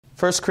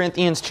1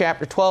 Corinthians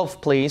chapter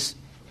 12, please,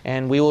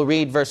 and we will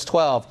read verse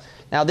 12.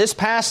 Now this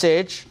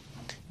passage,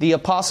 the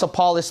Apostle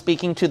Paul is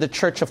speaking to the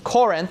church of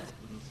Corinth,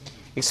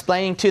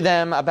 explaining to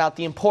them about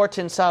the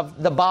importance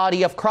of the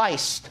body of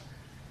Christ.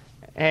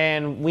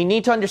 And we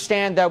need to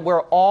understand that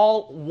we're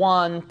all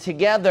one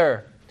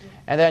together,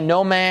 and that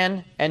no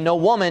man and no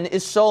woman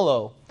is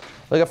solo.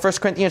 Look at 1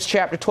 Corinthians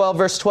chapter 12,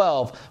 verse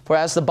 12. For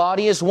as the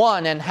body is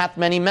one and hath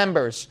many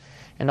members,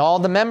 and all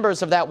the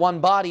members of that one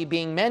body,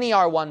 being many,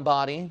 are one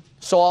body,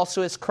 so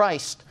also is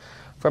Christ.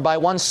 For by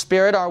one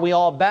Spirit are we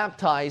all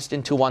baptized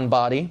into one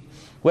body,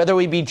 whether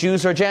we be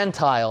Jews or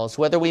Gentiles,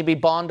 whether we be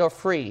bond or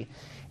free,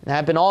 and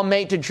have been all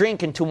made to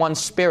drink into one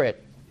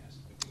Spirit.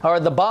 Or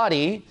the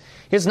body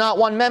is not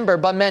one member,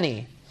 but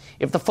many.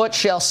 If the foot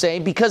shall say,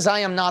 because I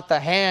am not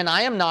the hand,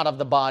 I am not of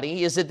the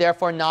body, is it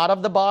therefore not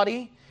of the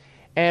body?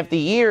 And if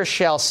the ear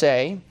shall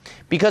say,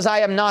 because I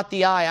am not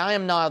the eye, I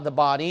am not of the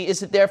body,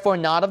 is it therefore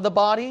not of the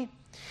body?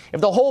 If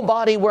the whole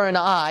body were an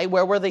eye,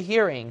 where were the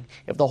hearing?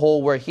 If the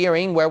whole were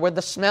hearing, where were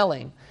the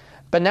smelling?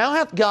 But now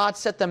hath God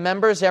set the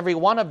members, every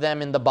one of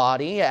them, in the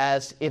body,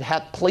 as it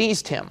hath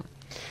pleased him.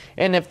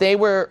 And if they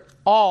were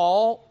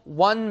all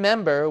one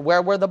member,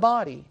 where were the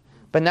body?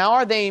 But now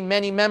are they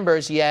many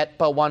members, yet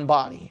but one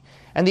body.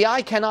 And the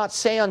eye cannot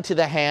say unto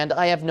the hand,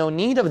 I have no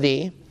need of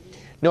thee,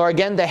 nor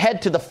again the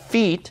head to the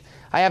feet,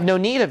 I have no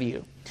need of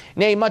you.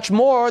 Nay, much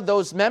more,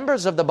 those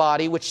members of the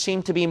body which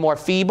seem to be more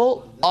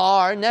feeble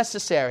are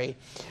necessary.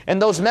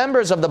 And those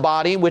members of the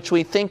body which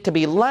we think to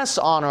be less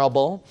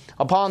honorable,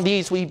 upon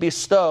these we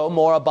bestow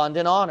more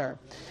abundant honor.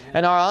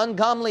 And our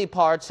uncomely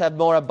parts have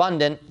more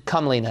abundant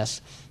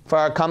comeliness. For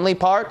our comely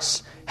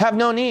parts have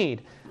no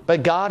need,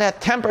 but God hath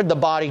tempered the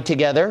body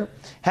together,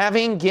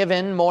 having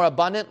given more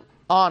abundant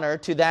honor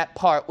to that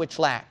part which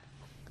lacked,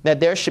 that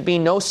there should be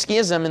no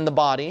schism in the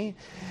body,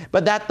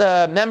 but that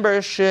the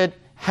members should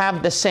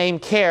have the same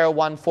care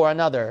one for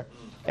another.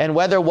 And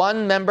whether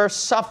one member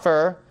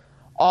suffer,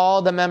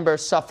 all the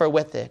members suffer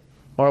with it.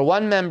 Or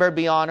one member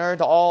be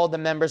honored, all the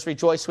members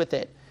rejoice with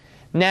it.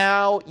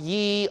 Now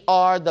ye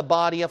are the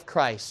body of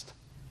Christ,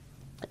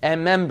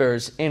 and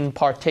members in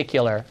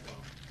particular.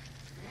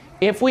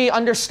 If we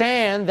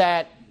understand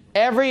that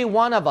every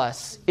one of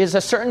us is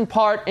a certain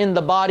part in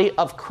the body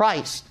of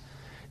Christ,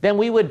 then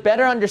we would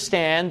better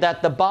understand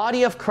that the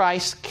body of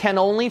Christ can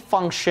only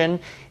function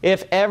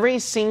if every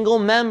single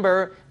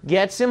member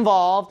gets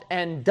involved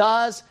and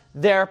does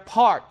their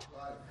part.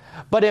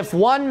 But if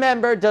one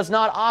member does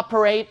not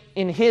operate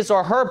in his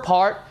or her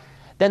part,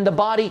 then the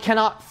body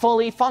cannot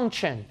fully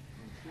function.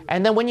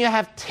 And then when you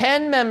have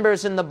 10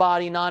 members in the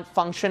body not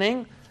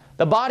functioning,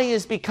 the body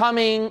is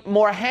becoming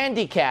more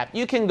handicapped.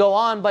 You can go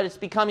on, but it's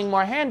becoming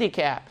more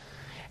handicapped.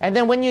 And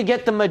then when you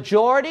get the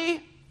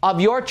majority of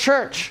your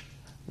church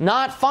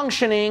not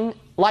functioning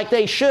like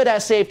they should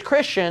as saved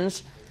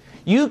Christians,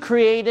 you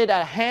created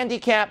a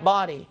handicapped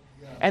body.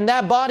 And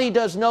that body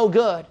does no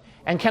good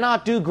and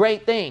cannot do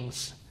great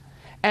things.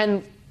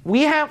 And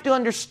we have to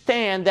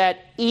understand that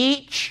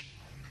each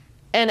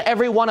and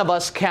every one of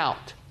us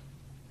count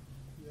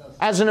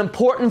as an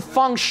important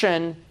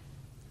function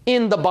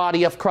in the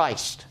body of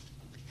Christ.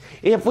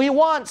 If we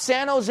want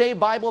San Jose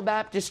Bible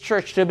Baptist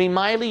Church to be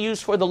mightily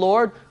used for the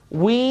Lord,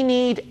 we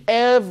need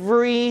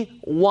every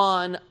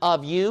one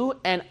of you,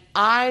 and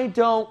I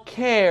don't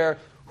care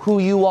who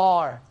you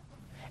are.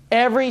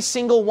 Every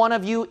single one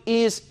of you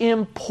is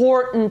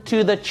important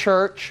to the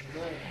church.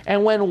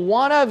 And when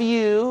one of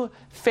you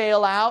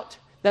fail out,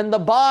 then the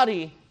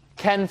body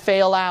can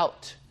fail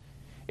out.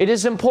 It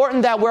is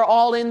important that we're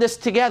all in this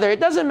together. It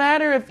doesn't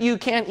matter if you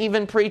can't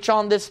even preach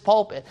on this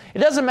pulpit. It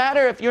doesn't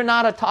matter if you're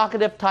not a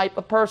talkative type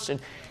of person.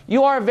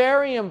 You are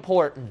very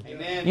important.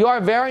 Amen. You are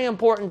very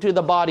important to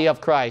the body of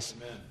Christ.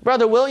 Amen.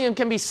 Brother William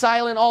can be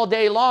silent all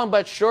day long,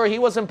 but sure, he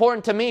was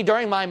important to me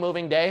during my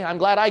moving day. I'm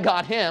glad I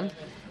got him.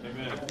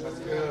 Amen. That's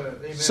good.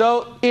 Amen.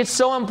 So it's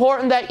so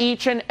important that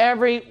each and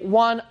every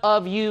one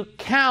of you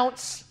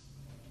counts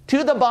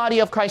to the body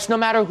of Christ, no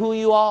matter who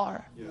you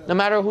are. Yeah. No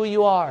matter who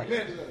you are.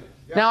 Amen.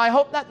 Now, I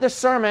hope that this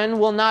sermon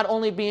will not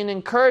only be an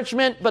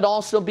encouragement, but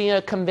also be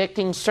a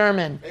convicting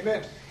sermon.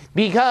 Amen.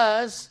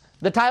 Because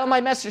the title of my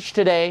message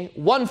today,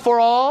 One for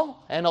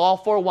All and All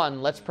for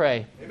One. Let's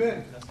pray.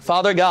 Amen.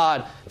 Father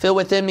God, fill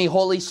within me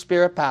Holy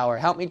Spirit power.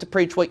 Help me to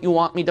preach what you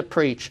want me to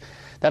preach.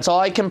 That's all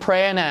I can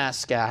pray and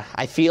ask.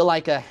 I feel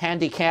like a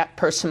handicapped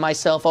person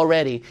myself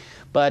already.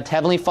 But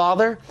Heavenly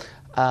Father,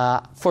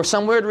 for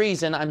some weird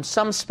reason, I'm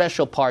some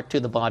special part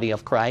to the body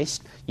of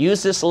Christ.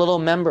 Use this little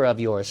member of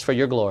yours for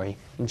your glory.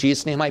 In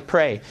Jesus' name I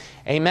pray.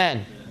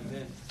 Amen.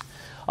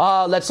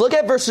 Let's look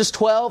at verses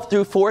 12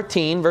 through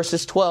 14.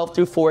 Verses 12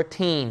 through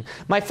 14.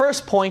 My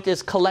first point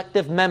is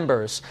collective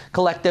members.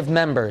 Collective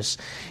members.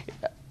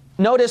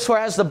 Notice, for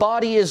as the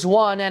body is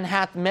one and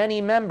hath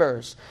many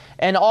members,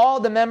 and all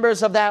the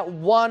members of that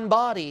one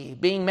body,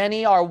 being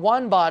many, are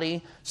one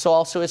body, so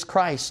also is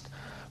Christ.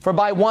 For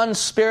by one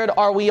Spirit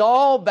are we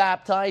all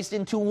baptized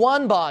into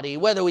one body,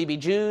 whether we be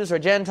Jews or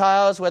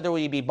Gentiles, whether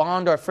we be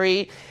bond or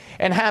free,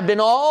 and have been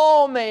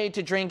all made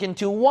to drink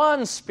into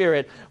one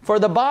Spirit. For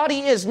the body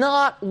is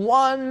not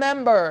one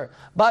member,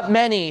 but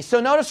many. So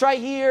notice right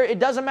here, it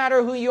doesn't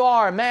matter who you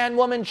are, man,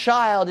 woman,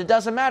 child. It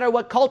doesn't matter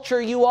what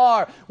culture you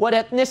are, what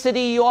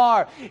ethnicity you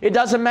are. It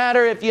doesn't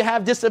matter if you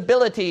have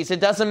disabilities. It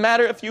doesn't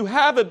matter if you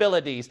have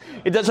abilities.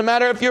 It doesn't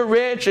matter if you're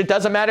rich. It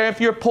doesn't matter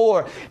if you're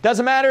poor. It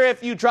doesn't matter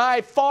if you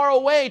drive far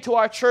away to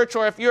our church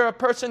or if you're a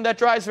person that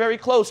drives very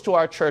close to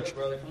our church.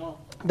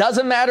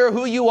 Doesn't matter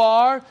who you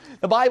are.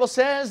 The Bible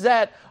says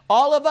that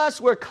all of us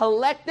were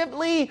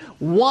collectively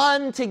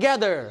one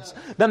together.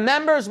 The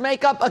members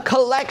make up a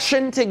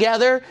collection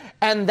together,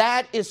 and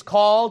that is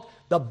called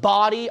the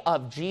body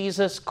of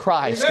Jesus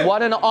Christ. Amen.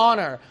 What an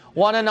honor.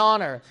 What an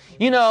honor.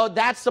 You know,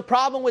 that's the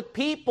problem with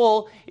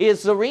people,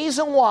 is the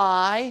reason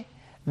why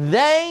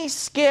they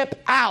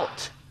skip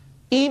out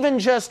even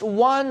just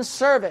one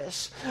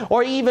service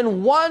or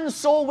even one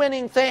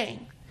soul-winning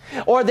thing,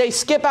 or they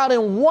skip out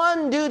in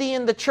one duty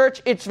in the church.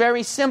 It's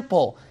very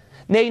simple.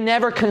 They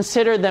never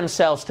consider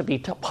themselves to be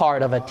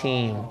part of a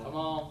team.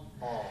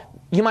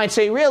 You might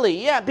say,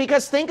 really? Yeah,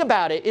 because think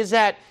about it, is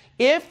that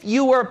if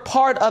you were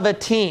part of a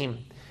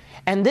team,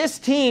 and this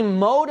team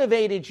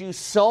motivated you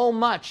so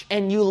much,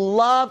 and you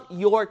love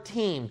your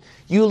team,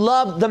 you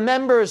love the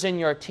members in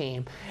your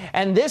team,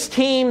 and this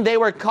team, they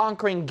were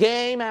conquering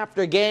game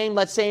after game,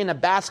 let's say in a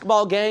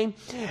basketball game,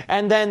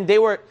 and then they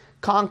were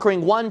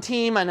conquering one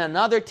team and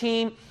another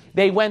team.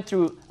 They went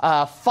through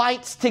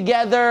fights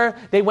together.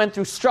 They went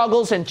through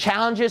struggles and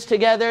challenges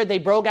together. They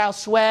broke out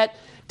sweat,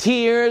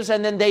 tears,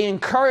 and then they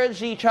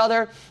encouraged each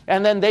other.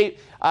 And then they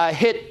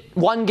hit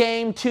one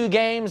game, 2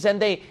 games,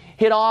 and they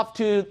hit off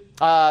to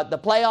the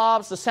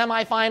playoffs, the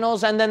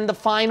semifinals, and then the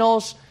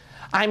finals.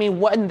 I mean,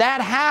 when that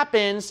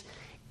happens,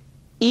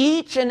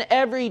 each and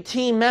every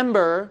team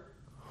member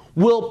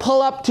will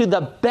pull up to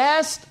the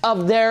best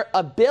of their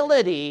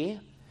ability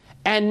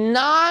and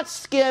not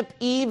skip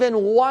even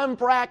one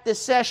practice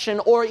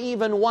session or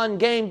even one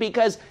game,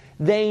 because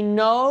they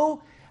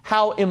know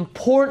how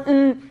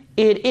important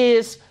it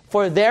is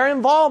for their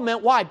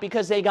involvement. Why?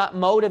 Because they got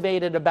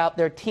motivated about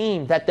their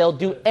team, that they'll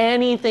do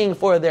anything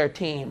for their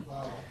team,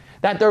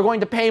 that they're going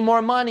to pay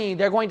more money,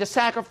 they're going to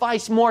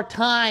sacrifice more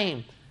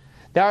time.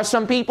 There are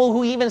some people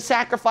who even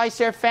sacrifice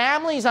their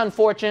families,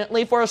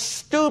 unfortunately, for a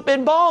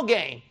stupid ball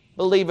game,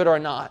 believe it or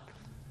not.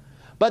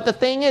 But the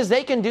thing is,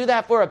 they can do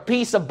that for a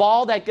piece of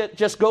ball that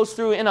just goes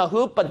through in a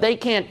hoop, but they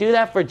can't do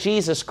that for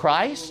Jesus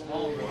Christ.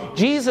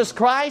 Jesus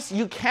Christ,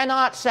 you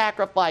cannot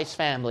sacrifice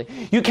family.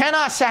 You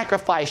cannot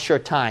sacrifice your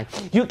time.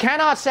 You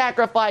cannot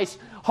sacrifice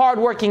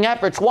hard-working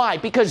efforts. Why?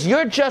 Because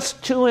you're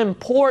just too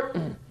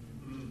important.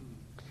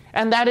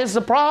 And that is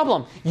the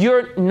problem.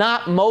 You're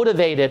not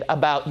motivated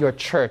about your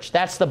church.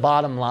 That's the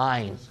bottom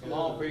line. Come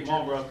on,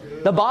 bro.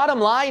 The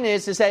bottom line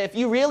is that if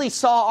you really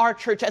saw our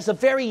church as a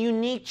very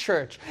unique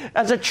church,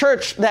 as a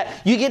church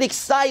that you get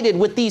excited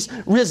with these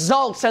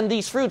results and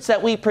these fruits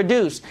that we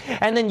produce,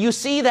 and then you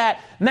see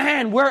that,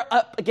 man, we're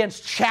up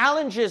against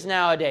challenges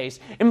nowadays,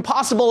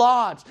 impossible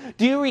odds.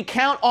 Do you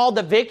recount all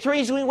the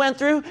victories we went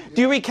through?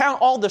 Do you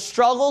recount all the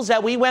struggles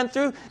that we went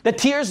through? The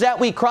tears that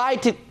we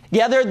cried together,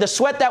 the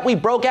sweat that we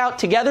broke out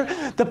together,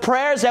 the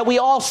prayers that we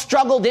all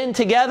struggled in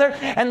together,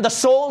 and the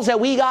souls that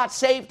we got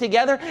saved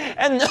together,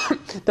 and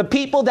the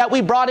people that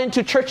we brought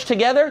into church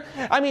together?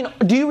 I mean,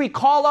 do you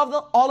recall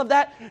all of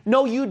that?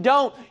 No, you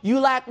don't. You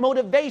lack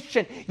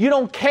motivation. You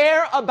don't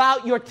care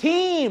about your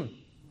team.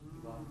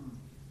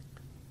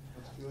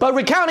 But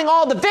recounting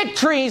all the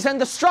victories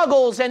and the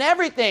struggles and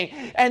everything,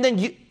 and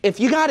then if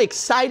you got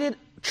excited,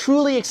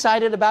 truly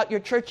excited about your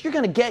church, you're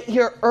going to get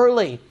here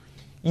early.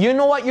 You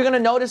know what you're going to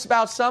notice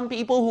about some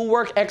people who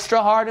work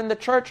extra hard in the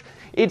church?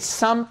 It's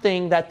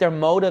something that they're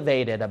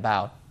motivated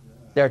about,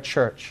 their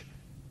church.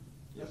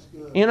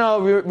 You know,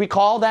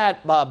 recall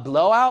that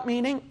blowout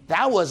meeting?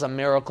 That was a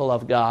miracle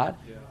of God.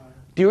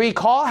 Do you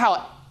recall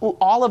how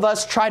all of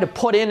us try to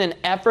put in an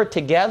effort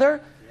together?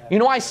 You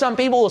know why some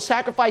people will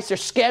sacrifice their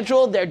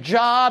schedule, their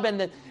job,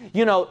 and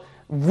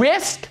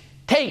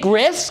take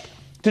risk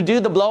to do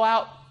the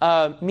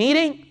blowout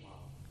meeting?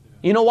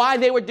 You know why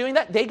they were doing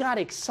that? They got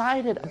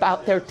excited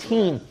about their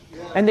team.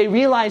 And they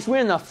realized we're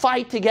in a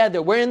fight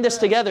together. We're in this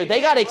together. They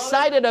got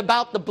excited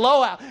about the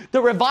blowout,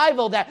 the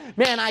revival, that,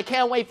 man, I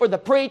can't wait for the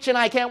preaching.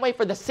 I can't wait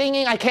for the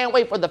singing. I can't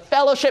wait for the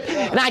fellowship.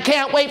 And I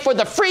can't wait for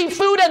the free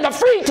food and the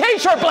free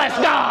t-shirt, bless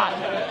God.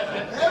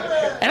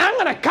 And I'm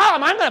going to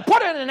come. I'm going to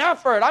put in an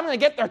effort. I'm going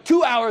to get there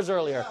 2 hours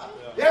earlier.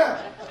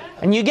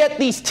 And you get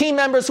these team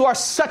members who are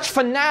such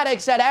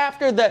fanatics that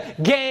after the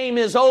game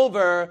is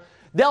over,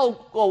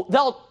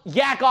 they'll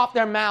yak off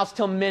their mouths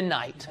till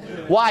midnight.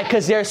 Why?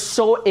 Because they're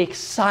so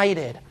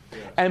excited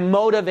and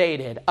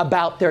motivated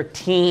about their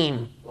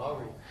team.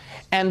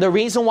 And the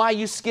reason why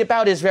you skip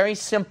out is very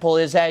simple,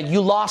 is that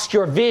you lost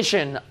your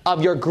vision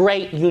of your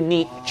great,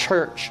 unique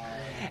church.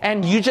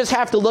 and you just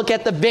have to look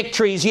at the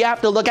victories. You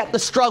have to look at the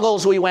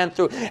struggles we went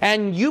through.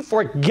 And you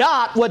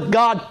forgot what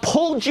God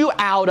pulled you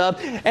out of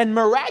and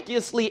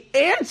miraculously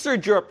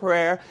answered your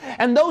prayer.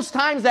 And those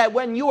times that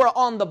when you were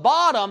on the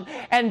bottom,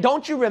 and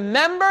don't you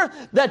remember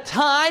the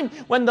time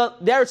when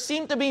there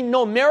seemed to be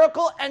no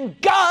miracle and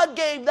God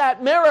gave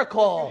that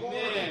miracle?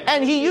 Amen.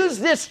 And He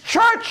used this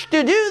church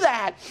to do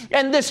that.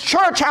 And this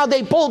church, how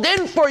they pulled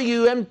in for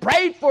you and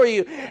prayed for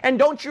you. And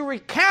don't you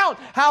recount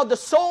how the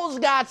souls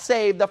got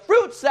saved, the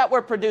fruits that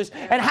were produced,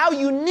 and how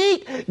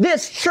unique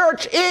this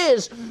church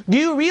is. Do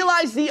you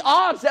realize the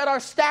odds that are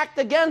stacked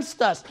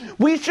against us?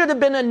 We should have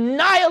been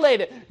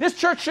annihilated. This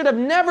church should have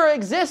never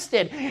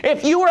existed.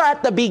 If you were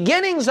at the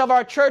beginnings of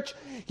our church,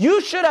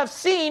 you should have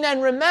seen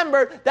and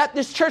remembered that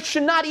this church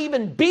should not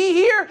even be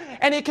here,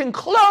 and it can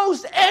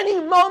close any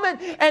moment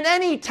and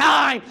any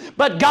time.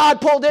 But God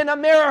pulled in a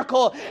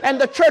miracle, and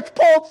the church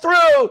pulled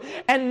through.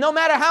 And no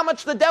matter how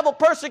much the devil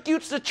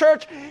persecutes the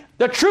church,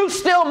 the truth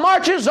still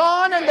marches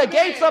on, and the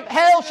gates of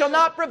hell shall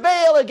not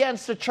prevail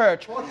against the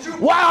church.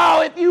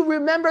 Wow, if you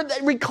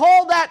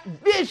recall that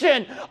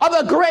vision of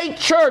a great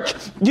church,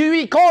 do you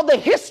recall the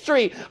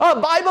history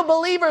of Bible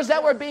believers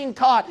that were being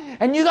taught,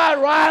 and you got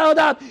riled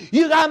up,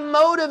 you got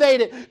motivated,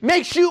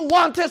 makes you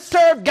want to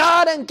serve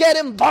God and get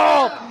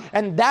involved.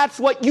 And that's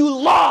what you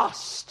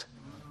lost.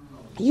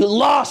 You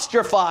lost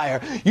your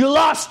fire. You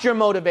lost your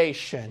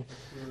motivation.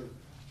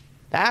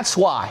 That's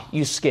why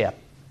you skip.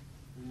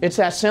 It's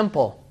that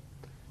simple.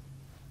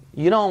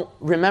 You don't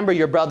remember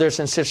your brothers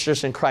and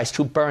sisters in Christ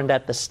who burned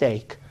at the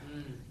stake.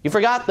 You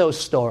forgot those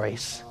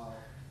stories.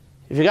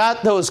 You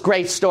forgot those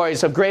great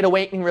stories of Great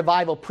Awakening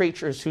Revival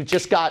preachers who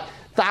just got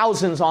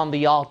thousands on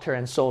the altar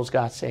and souls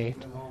got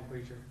saved.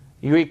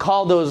 You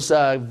recall those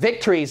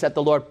victories that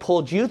the Lord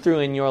pulled you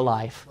through in your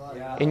life,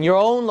 in your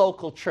own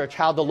local church,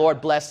 how the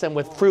Lord blessed them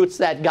with fruits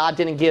that God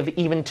didn't give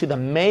even to the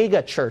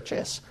mega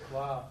churches.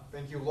 Wow.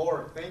 Thank you,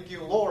 Lord. Thank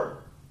you, Lord.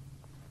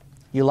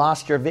 You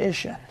lost your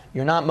vision.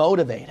 You're not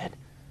motivated.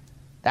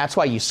 That's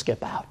why you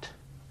skip out.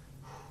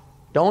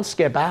 Don't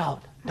skip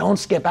out. Don't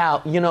skip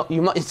out. You know,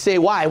 you might say,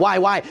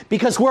 why?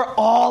 Because we're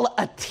all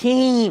a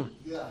team.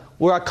 Yeah.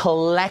 We're a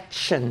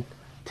collection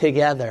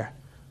together.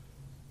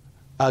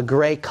 A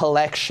great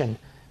collection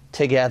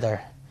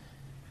together.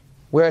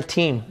 We're a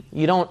team.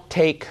 You don't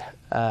think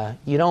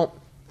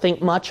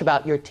much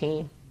about your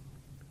team.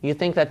 You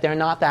think that they're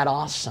not that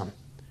awesome.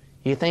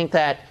 You think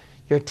that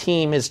your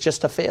team is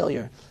just a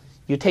failure.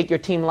 You take your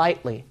team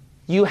lightly.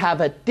 You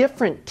have a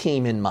different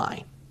team in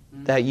mind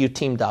that you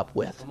teamed up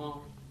with.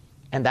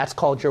 And that's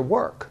called your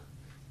work.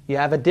 You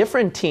have a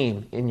different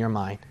team in your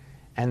mind,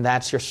 and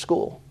that's your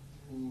school.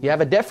 You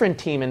have a different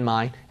team in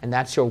mind, and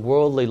that's your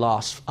worldly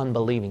lost,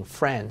 unbelieving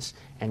friends.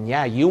 And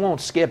yeah, you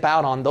won't skip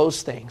out on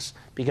those things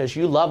because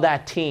you love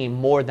that team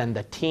more than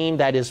the team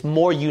that is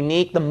more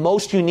unique, the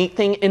most unique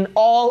thing in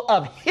all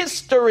of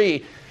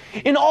history,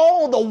 in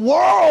all the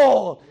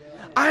world.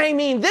 I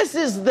mean, this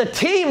is the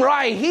team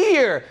right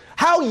here.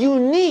 How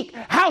unique,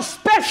 how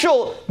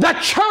special the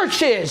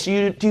church is.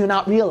 Do you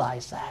not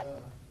realize that?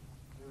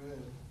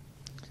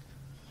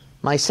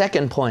 My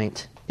second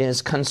point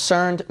is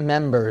concerned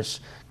members.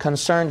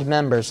 Concerned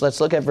members.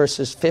 Let's look at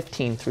verses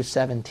 15 through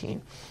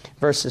 17.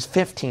 Verses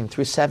 15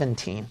 through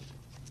 17.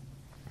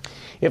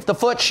 If the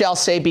foot shall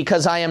say,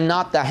 because I am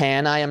not the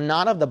hand, I am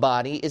not of the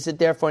body, is it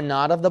therefore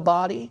not of the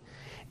body?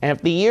 And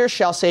if the ear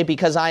shall say,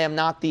 because I am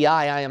not the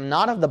eye, I am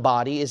not of the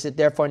body, is it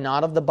therefore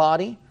not of the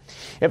body?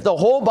 If the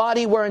whole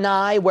body were an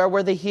eye, where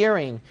were the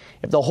hearing?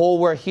 If the whole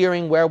were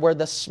hearing, where were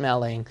the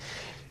smelling?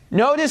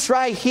 Notice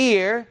right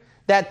here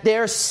that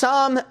there's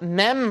some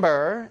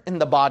member in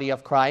the body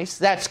of Christ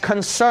that's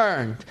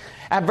concerned.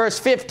 At verse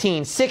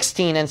 15,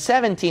 16, and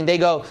 17, they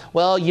go,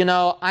 well, you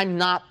know, I'm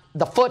not,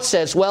 the foot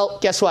says, well,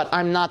 guess what?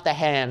 I'm not the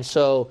hand,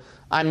 so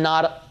I'm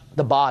not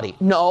the body.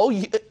 No,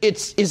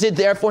 is it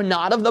therefore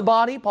not of the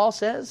body, Paul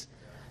says?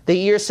 The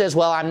ear says,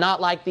 well, I'm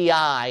not like the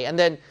eye. And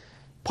then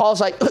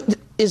Paul's like,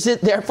 is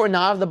it therefore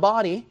not of the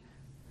body?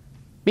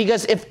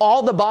 Because if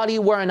all the body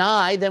were an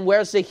eye, then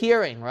where's the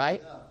hearing,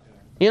 right?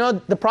 You know,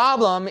 the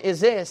problem is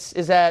this,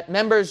 is that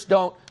members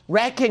don't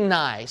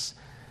recognize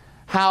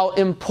how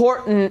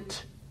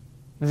important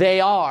they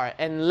are.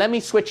 And let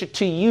me switch it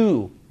to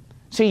you.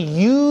 See,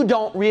 you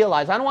don't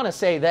realize, I don't want to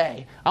say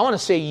they, I want to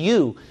say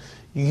you.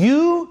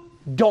 You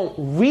don't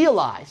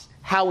realize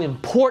how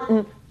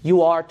important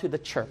you are to the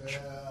church.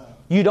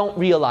 You don't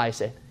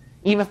realize it.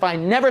 Even if I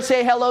never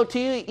say hello to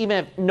you,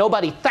 even if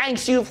nobody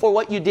thanks you for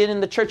what you did in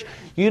the church,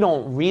 you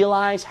don't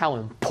realize how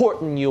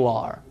important you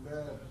are.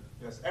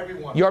 Yes,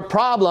 everyone. Your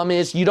problem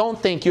is you don't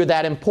think you're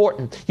that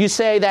important. You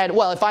say that,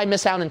 well, if I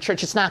miss out in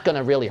church, it's not going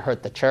to really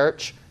hurt the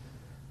church.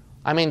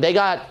 I mean, they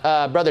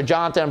got Brother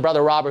Jonathan and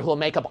Brother Robert who will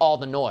make up all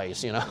the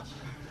noise, you know.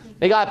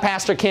 They got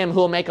Pastor Kim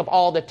who will make up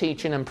all the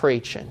teaching and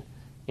preaching.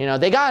 You know,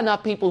 they got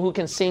enough people who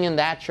can sing in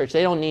that church.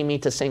 They don't need me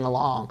to sing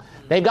along.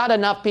 They've got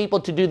enough people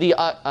to do the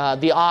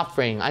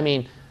offering. I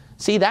mean,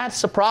 see,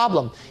 that's the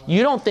problem.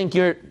 You don't think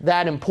you're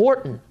that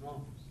important.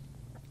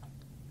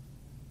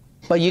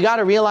 But you got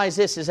to realize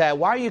this is that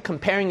why are you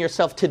comparing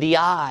yourself to the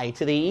eye,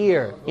 to the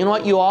ear? You know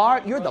what you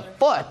are? You're the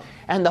foot.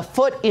 And the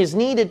foot is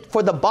needed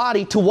for the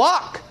body to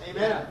walk.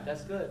 Amen.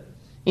 That's good.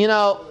 You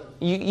know,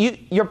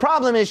 your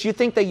problem is you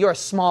think that you're a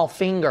small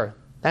finger.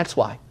 That's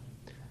why.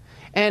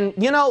 And,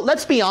 you know,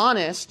 let's be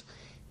honest.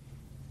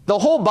 The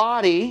whole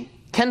body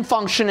can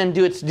function and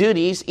do its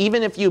duties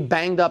even if you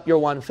banged up your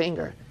one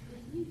finger.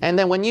 And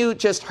then when you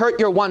just hurt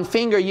your one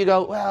finger, you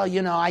go, well,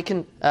 you know, I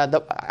can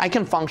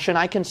function,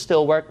 I can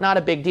still work, not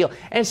a big deal.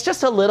 And it's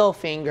just a little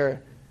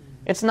finger.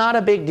 It's not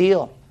a big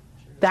deal.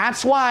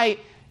 That's why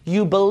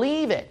you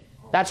believe it.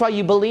 That's why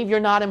you believe you're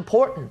not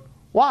important.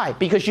 Why?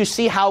 Because you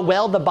see how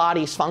well the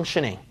body's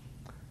functioning.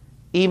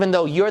 Even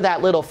though you're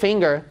that little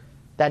finger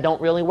that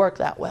don't really work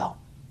that well.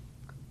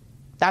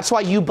 That's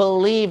why you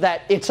believe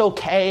that it's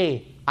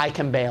okay, I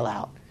can bail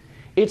out.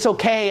 It's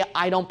okay,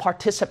 I don't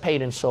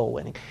participate in soul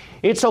winning.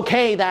 It's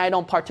okay that I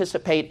don't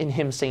participate in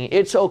hymn singing.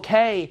 It's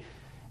okay,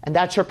 and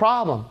that's your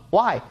problem.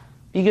 Why?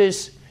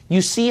 Because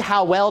you see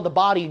how well the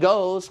body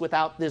goes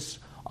without this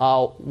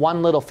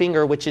one little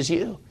finger, which is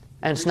you.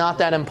 And it's not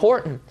that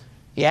important.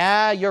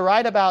 Yeah, you're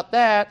right about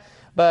that.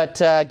 But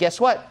guess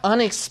what?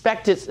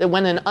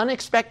 When an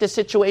unexpected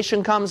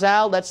situation comes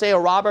out, let's say a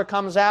robber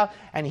comes out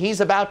and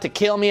he's about to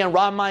kill me and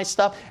rob my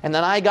stuff, and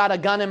then I got a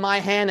gun in my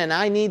hand and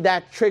I need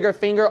that trigger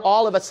finger.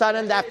 All of a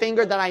sudden, that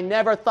finger that I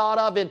never thought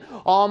of in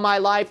all my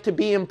life to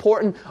be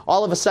important,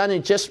 all of a sudden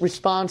it just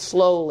responds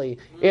slowly.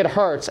 It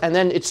hurts, and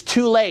then it's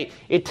too late.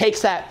 It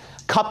takes that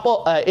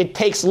it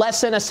takes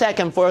less than a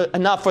second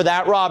enough for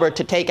that robber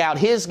to take out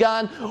his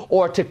gun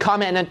or to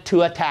come in and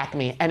to attack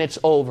me, and it's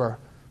over.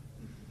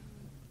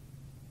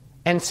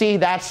 And see,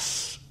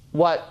 that's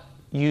what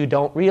you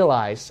don't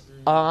realize.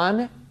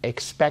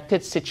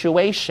 Unexpected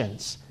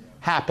situations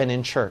happen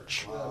in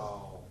church.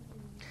 Wow.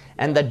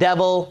 And the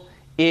devil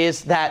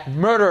is that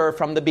murderer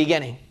from the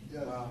beginning.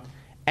 Wow.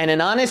 And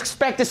an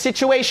unexpected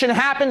situation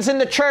happens in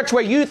the church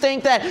where you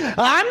think that,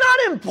 I'm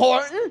not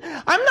important,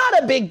 I'm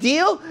not a big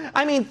deal.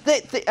 I mean,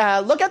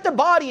 look at the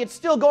body, it's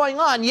still going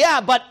on.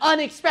 Yeah, but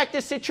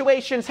unexpected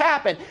situations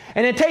happen.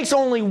 And it takes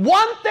only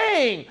one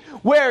thing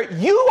where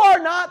you are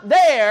not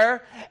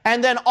there,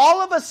 and then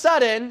all of a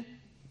sudden,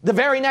 the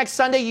very next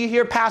Sunday you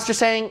hear pastor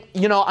saying,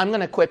 you know, I'm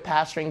going to quit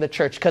pastoring the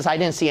church because I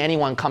didn't see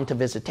anyone come to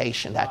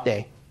visitation that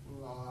day.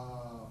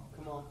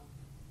 Come on.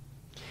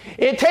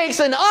 It takes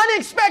an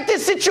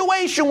unexpected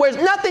situation where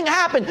nothing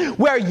happened,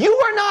 where you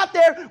were not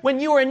there when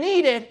you were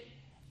needed,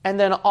 and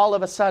then all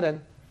of a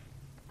sudden,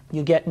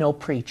 you get no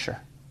preacher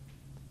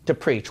to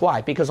preach. Why?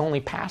 Because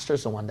only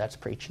pastor's the one that's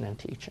preaching and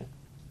teaching.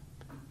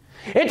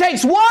 It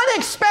takes one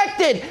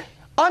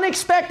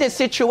unexpected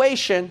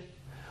situation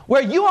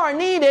where you are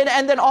needed,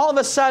 and then all of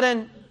a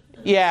sudden,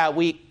 yeah,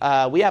 we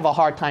have a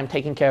hard time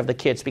taking care of the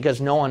kids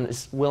because no one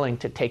is willing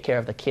to take care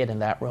of the kid in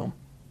that room,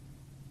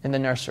 in the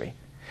nursery.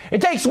 It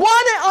takes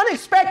one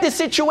unexpected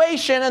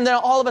situation, and then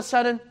all of a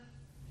sudden,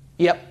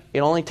 yep,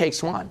 it only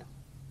takes one,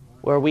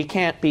 where we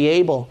can't be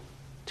able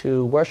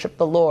to worship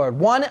the Lord.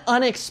 One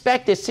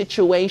unexpected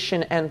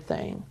situation and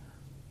thing.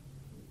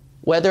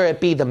 Whether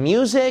it be the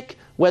music,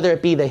 whether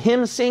it be the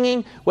hymn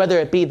singing, whether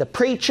it be the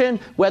preaching,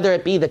 whether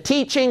it be the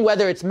teaching,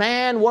 whether it's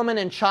man, woman,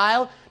 and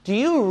child. Do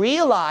you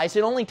realize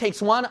it only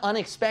takes one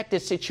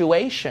unexpected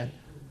situation?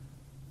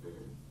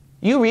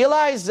 You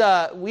realize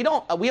we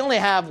only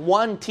have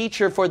one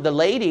teacher for the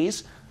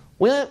ladies.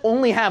 We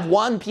only have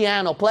one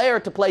piano player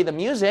to play the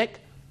music.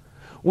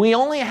 We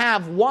only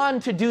have one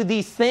to do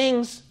these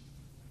things.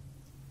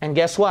 And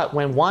guess what?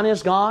 When one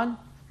is gone,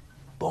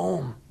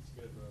 boom.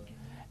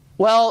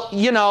 Well,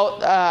 you know,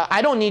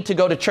 I don't need to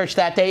go to church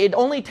that day. It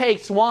only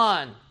takes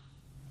one.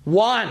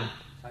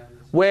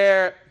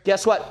 Where,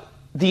 guess what?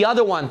 The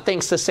other one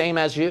thinks the same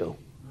as you.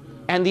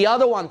 And the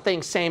other one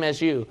thinks same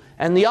as you.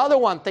 And the other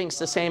one thinks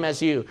the same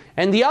as you.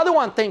 And the other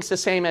one thinks the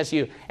same as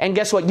you. And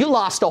guess what? You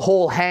lost a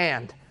whole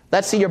hand.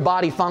 Let's see your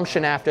body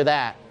function after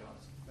that.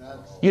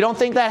 You don't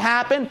think that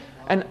happened?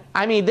 And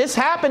I mean, this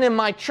happened in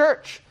my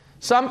church.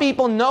 Some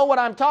people know what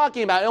I'm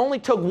talking about. It only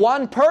took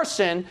one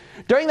person.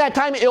 During that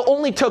time, it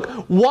only took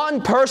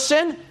one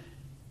person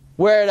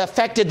where it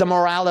affected the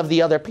morale of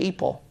the other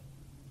people.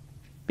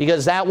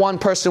 Because that one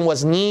person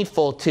was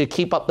needful to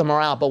keep up the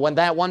morale. But when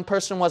that one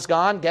person was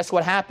gone, guess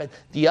what happened?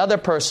 The other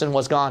person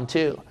was gone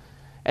too.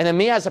 And then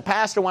me as a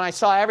pastor, when I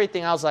saw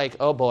everything, I was like,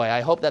 oh boy, I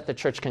hope that the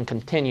church can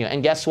continue.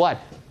 And guess what?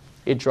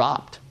 It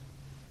dropped.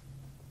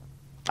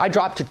 I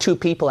dropped to 2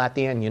 people at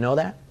the end. You know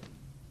that?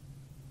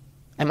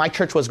 And my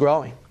church was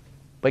growing.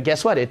 But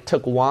guess what? It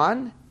took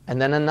one, and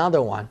then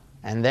another one,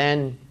 and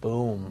then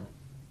boom.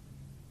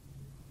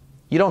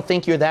 You don't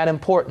think you're that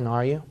important,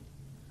 are you?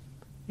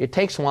 It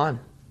takes one.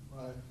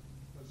 Right.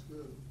 That's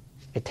good.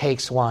 It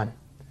takes one.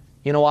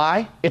 You know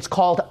why? It's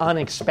called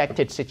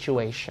unexpected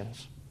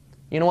situations.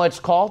 You know what it's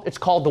called? It's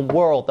called the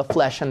world, the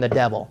flesh, and the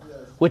devil, yes,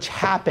 which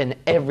happen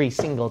every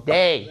single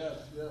day. Yes,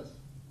 yes.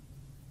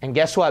 And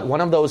guess what?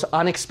 One of those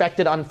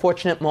unexpected,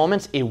 unfortunate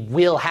moments, it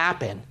will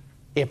happen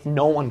if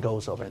no one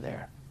goes over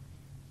there.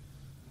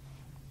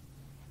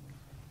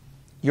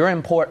 You're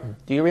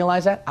important. Do you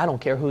realize that? I don't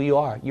care who you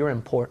are. You're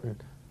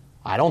important.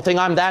 I don't think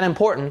I'm that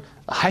important.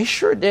 I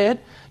sure did.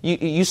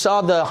 You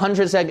saw the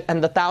hundreds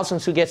and the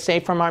thousands who get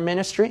saved from our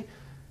ministry?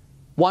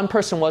 One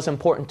person was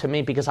important to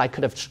me because I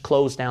could have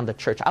closed down the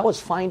church. I was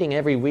finding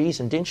every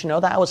reason. Didn't you know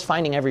that? I was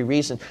finding every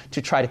reason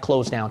to try to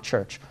close down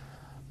church.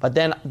 But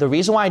then the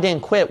reason why I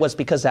didn't quit was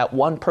because that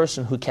one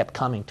person who kept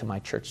coming to my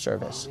church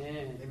service.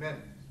 Amen.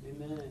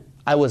 Amen.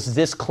 I was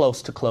this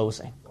close to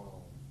closing.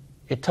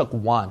 It took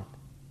one.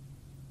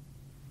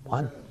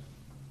 One.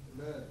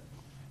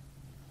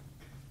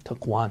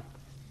 Took one.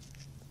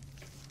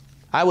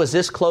 I was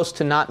this close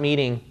to not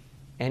meeting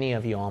any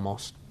of you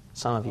almost.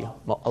 Some of you.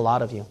 A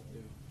lot of you.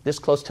 This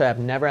close to have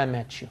never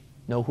met you.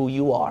 Know who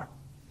you are.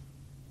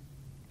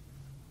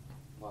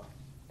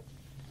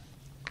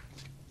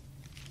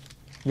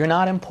 You're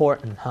not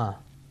important, huh?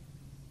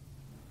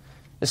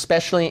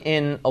 Especially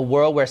in a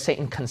world where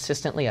Satan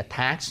consistently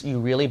attacks, you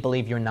really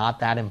believe you're not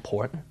that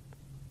important?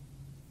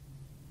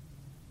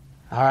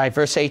 All right,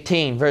 verse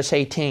 18.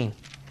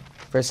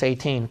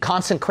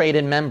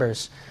 Consecrated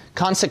members.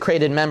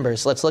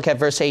 Let's look at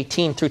verse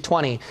 18 through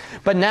 20.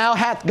 But now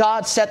hath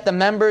God set the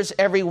members,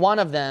 every one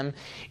of them,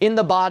 in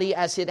the body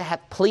as it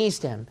hath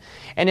pleased him.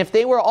 And if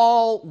they were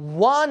all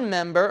one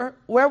member,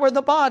 where were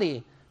the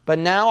body? But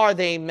now are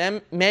they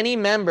many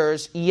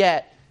members,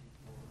 yet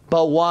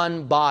but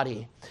one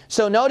body.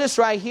 So notice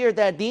right here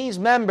that these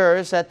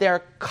members, that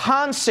they're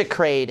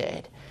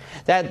consecrated,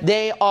 that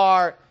they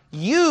are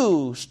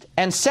used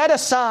and set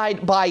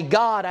aside by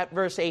God at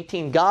verse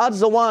 18. God's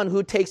the one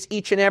who takes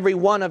each and every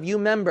one of you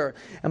member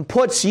and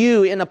puts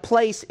you in a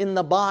place in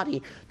the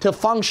body to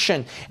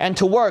function and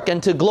to work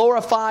and to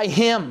glorify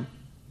Him.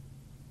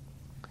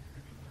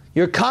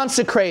 You're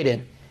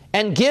consecrated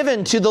and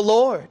given to the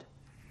Lord.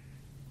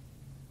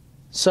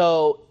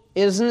 So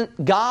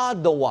isn't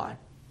God the one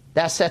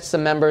that sets the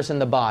members in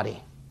the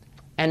body?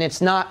 And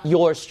it's not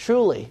yours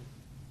truly.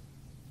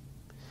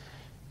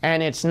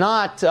 And it's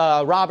not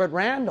Robert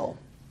Randall.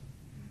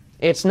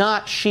 It's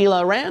not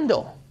Sheila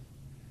Randall.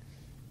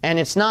 And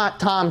it's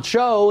not Tom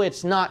Cho.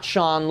 It's not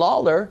Sean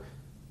Lawler.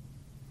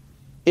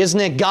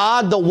 Isn't it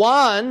God the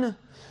one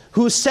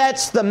who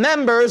sets the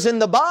members in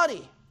the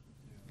body?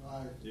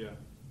 Right. Yeah.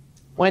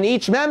 When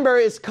each member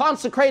is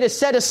consecrated,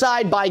 set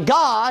aside by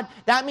God,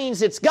 that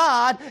means it's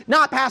God,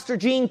 not Pastor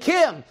Gene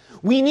Kim.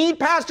 We need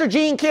Pastor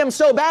Gene Kim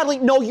so badly.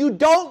 No, you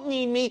don't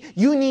need me.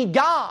 You need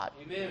God.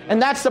 Amen. And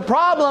that's the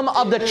problem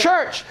of the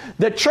church.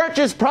 The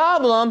church's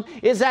problem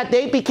is that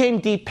they became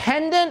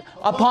dependent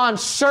upon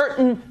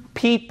certain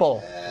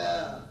people.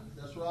 Yeah,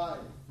 that's right.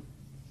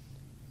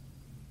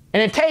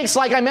 And it takes,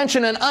 like I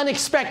mentioned, an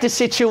unexpected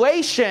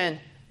situation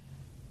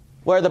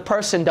where the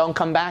person don't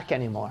come back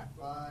anymore.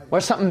 Right. Where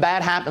something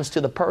bad happens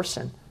to the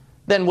person.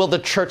 Then will the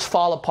church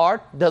fall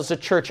apart? Does the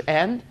church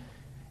end?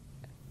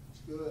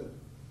 It's good.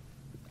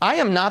 I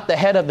am not the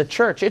head of the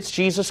church. It's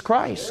Jesus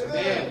Christ.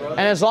 Amen, And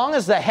as long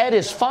as the head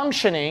is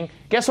functioning,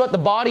 guess what? The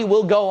body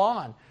will go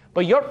on.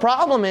 But your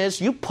problem is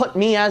you put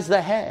me as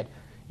the head.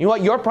 You know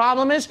what your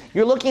problem is?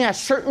 You're looking at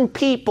certain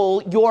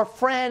people, your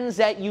friends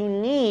that you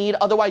need.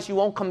 Otherwise, you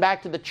won't come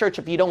back to the church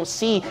if you don't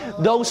see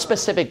those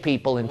specific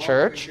people in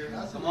church.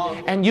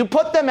 And you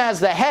put them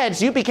as the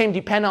heads. You became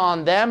dependent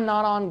on them,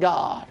 not on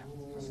God.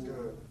 That's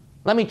good.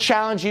 Let me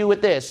challenge you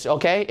with this,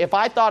 okay? If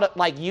I thought it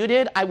like you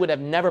did, I would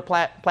have never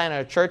planted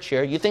a church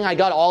here. You think I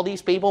got all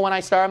these people when I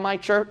started my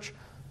church?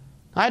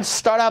 I'd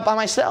start out by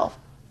myself.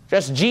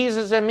 Just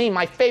Jesus and me.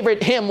 My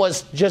favorite hymn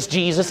was Just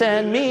Jesus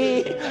and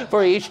Me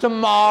for each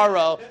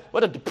tomorrow.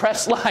 What a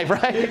depressed life,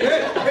 right?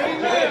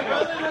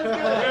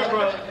 Amen,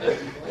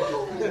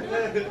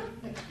 brother.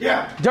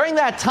 Yeah. During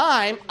that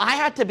time, I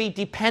had to be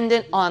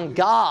dependent on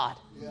God,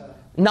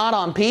 not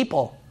on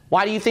people.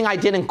 Why do you think I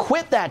didn't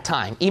quit that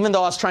time, even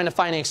though I was trying to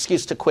find an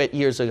excuse to quit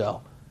years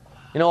ago?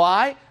 You know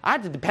why? I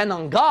have to depend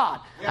on God.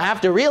 I have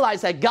to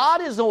realize that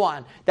God is the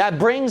one that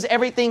brings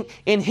everything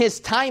in His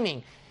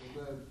timing.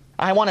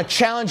 I want to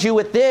challenge you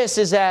with this,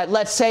 is that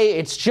let's say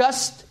it's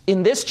just,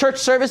 in this church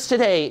service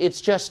today, it's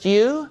just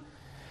you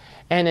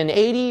and an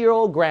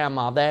 80-year-old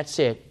grandma, that's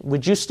it.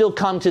 Would you still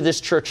come to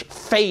this church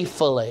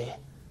faithfully?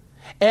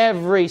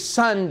 Every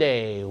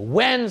Sunday,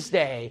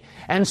 Wednesday,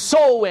 and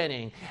soul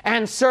winning,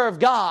 and serve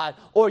God,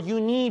 or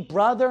you need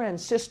brother and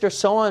sister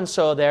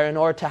so-and-so there in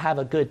order to have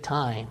a good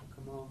time.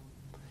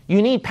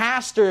 You need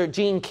Pastor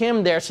Gene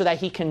Kim there so that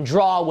he can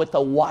draw with a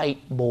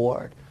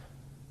whiteboard,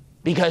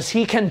 because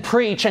he can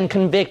preach and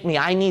convict me.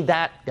 I need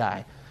that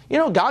guy. You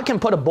know, God can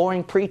put a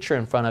boring preacher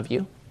in front of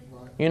you.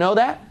 You know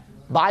that?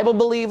 Bible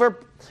believer,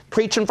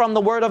 preaching from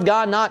the Word of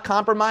God, not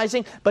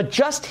compromising, but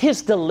just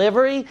his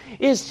delivery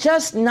is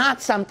just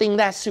not something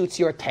that suits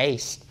your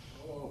taste.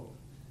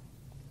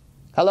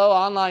 Hello,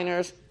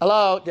 onliners.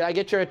 Hello, did I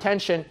get your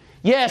attention?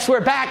 Yes, we're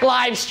back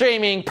live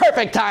streaming.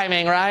 Perfect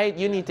timing, right?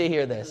 You need to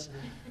hear this.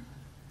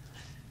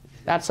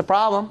 That's the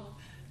problem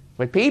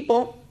with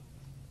people.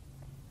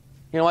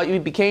 You know what? You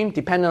became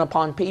dependent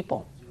upon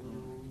people.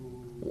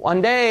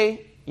 One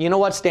day, you know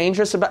what's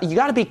dangerous about it? You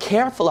got to be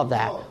careful of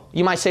that.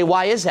 You might say,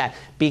 why is that?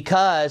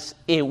 Because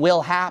it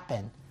will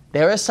happen.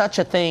 There is such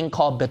a thing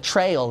called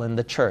betrayal in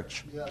the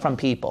church from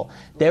people.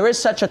 There is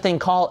such a thing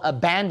called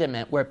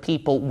abandonment where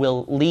people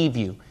will leave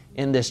you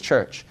in this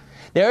church.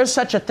 There is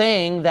such a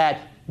thing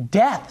that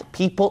death,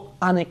 people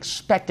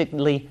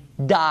unexpectedly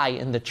die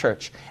in the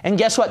church. And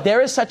guess what?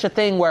 There is such a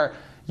thing where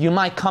you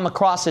might come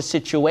across a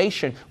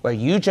situation where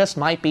you just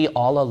might be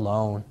all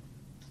alone.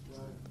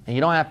 And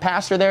you don't have a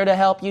pastor there to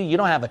help you. You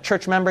don't have a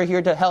church member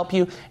here to help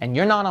you. And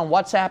you're not on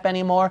WhatsApp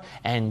anymore.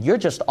 And you're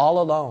just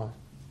all alone.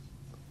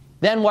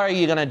 Then what are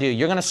you going to do?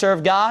 You're going to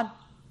serve God?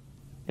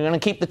 You're going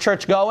to keep the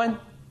church going?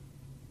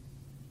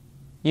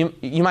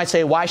 You might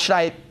say, why should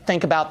I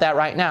think about that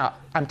right now?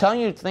 I'm telling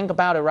you to think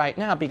about it right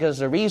now because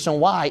the reason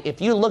why,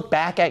 if you look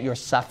back at your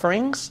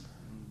sufferings,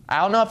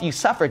 I don't know if you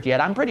suffered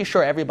yet. I'm pretty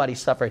sure everybody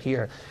suffered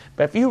here.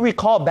 But if you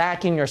recall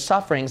back in your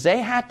sufferings, they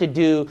had to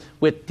do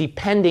with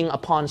depending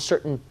upon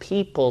certain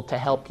people to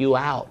help you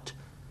out.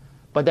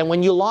 But then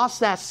when you lost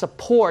that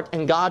support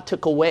and God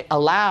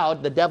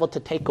allowed the devil to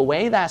take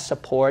away that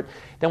support,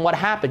 then what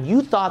happened?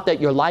 You thought that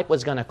your life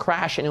was going to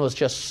crash and it was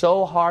just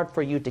so hard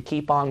for you to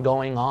keep on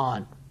going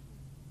on.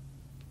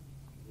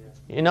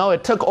 You know,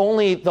 it took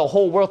only the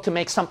whole world to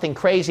make something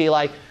crazy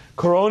like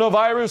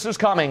coronavirus is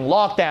coming,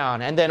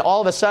 lockdown, and then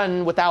all of a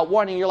sudden, without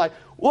warning, you're like,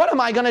 what am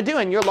I going to do?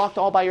 And you're locked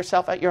all by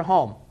yourself at your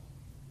home.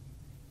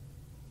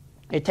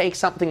 It takes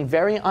something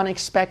very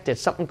unexpected,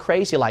 something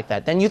crazy like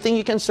that. Then you think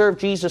you can serve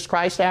Jesus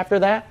Christ after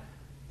that?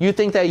 You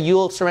think that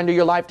you'll surrender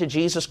your life to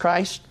Jesus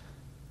Christ?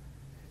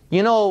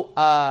 You know,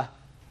 I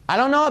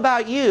don't know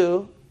about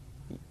you.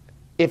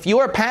 If you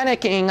were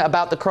panicking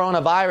about the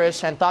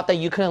coronavirus and thought that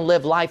you couldn't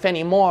live life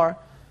anymore,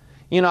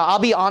 you know, I'll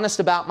be honest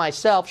about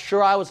myself.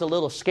 Sure, I was a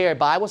little scared,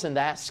 but I wasn't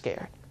that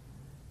scared.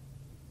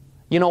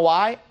 You know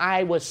why?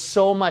 I was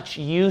so much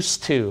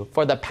used to,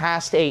 for the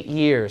past 8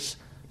 years,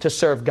 to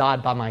serve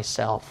God by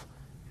myself.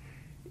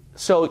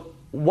 So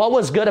what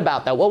was good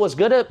about that? What was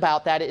good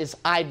about that is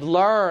I'd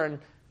learned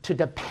to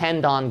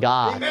depend on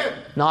God, Amen.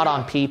 Not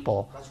on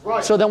people. That's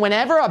right. So that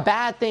whenever a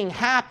bad thing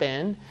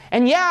happened,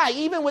 and yeah,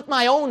 even with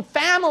my own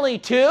family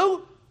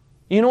too,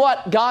 you know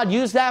what God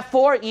used that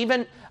for?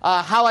 Even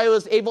how I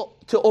was able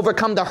to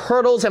overcome the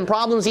hurdles and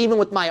problems even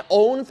with my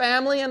own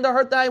family and the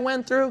hurt that I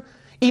went through.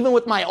 Even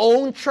with my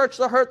own church,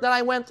 the hurt that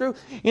I went through.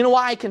 You know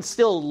why I can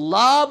still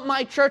love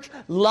my church,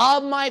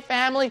 love my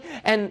family,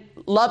 and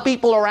love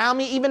people around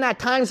me, even at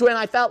times when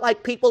I felt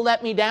like people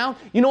let me down?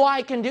 You know why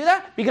I can do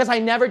that? Because I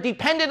never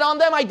depended on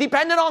them. I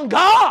depended on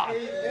God.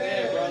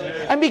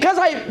 Amen. And because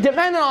I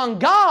depended on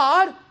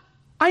God,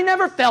 I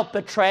never felt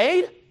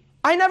betrayed.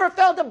 I never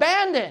felt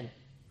abandoned.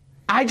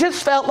 I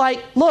just felt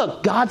like,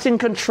 look, God's in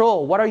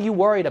control. What are you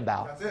worried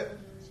about? That's it.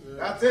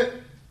 That's it.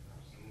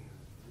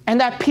 And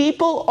that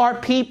people are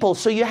people,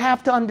 so you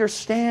have to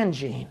understand,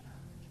 Gene.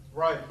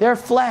 Right. They're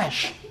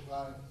flesh.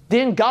 Right.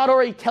 Didn't God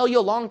already tell you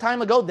a long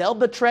time ago they'll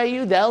betray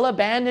you, they'll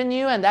abandon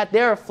you, and that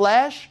they're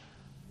flesh?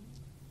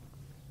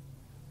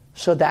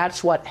 So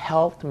that's what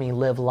helped me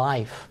live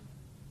life.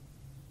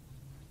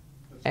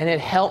 And it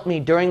helped me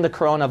during the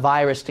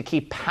coronavirus to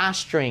keep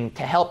pastoring,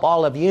 to help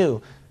all of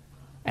you.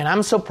 And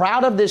I'm so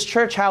proud of this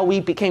church, how we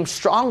became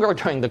stronger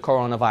during the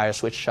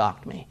coronavirus, which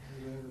shocked me.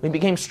 We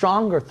became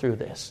stronger through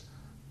this.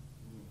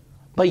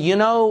 But you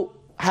know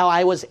how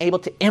I was able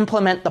to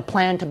implement the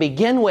plan to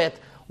begin with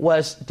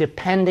was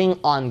depending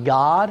on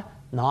God,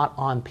 not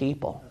on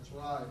people. That's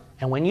right.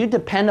 And when you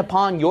depend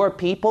upon your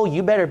people,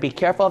 you better be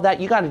careful of that.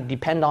 You got to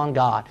depend on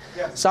God.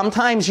 Yes.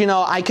 Sometimes, you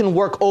know, I can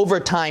work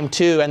overtime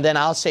too, and then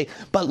I'll say,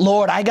 but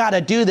Lord, I got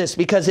to do this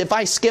because if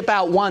I skip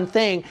out one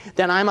thing,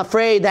 then I'm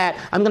afraid that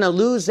I'm going to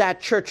lose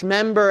that church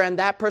member and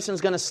that person's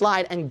going to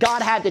slide. And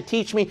God had to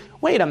teach me,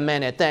 wait a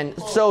minute then.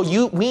 So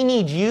we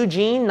need you,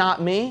 Gene,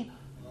 not me.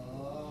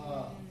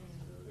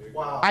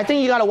 Wow. I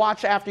think you got to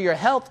watch after your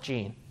health,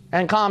 Gene,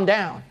 and calm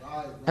down.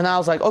 Right. And I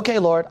was like, okay,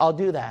 Lord, I'll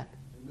do that.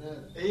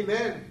 Amen.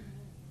 Amen.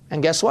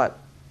 And guess what?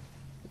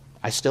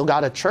 I still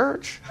got a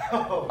church.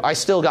 I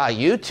still got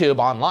YouTube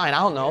online. I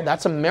don't know.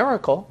 That's a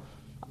miracle.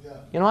 Yeah.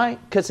 You know why?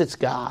 Because it's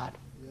God.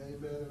 Yeah,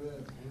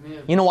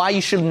 amen. You know why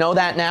you should know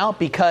that now?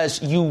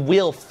 Because you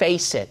will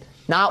face it.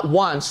 Not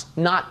once,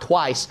 not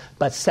twice,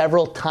 but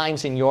several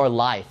times in your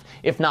life.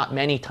 If not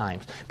many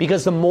times.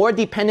 Because the more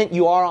dependent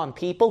you are on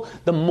people,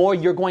 the more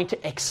you're going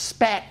to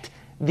expect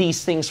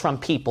these things from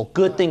people,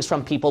 good things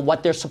from people,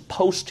 what they're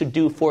supposed to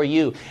do for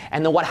you.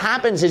 And then what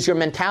happens is your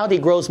mentality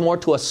grows more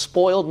to a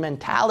spoiled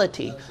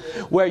mentality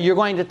where you're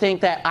going to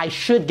think that I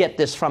should get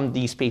this from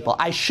these people.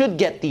 I should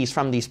get these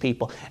from these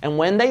people. And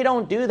when they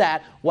don't do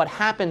that, what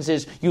happens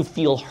is you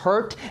feel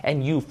hurt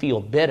and you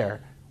feel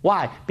bitter.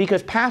 Why?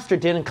 Because Pastor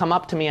didn't come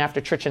up to me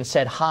after church and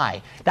said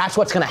hi. That's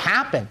what's going to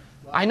happen.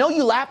 I know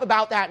you laugh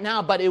about that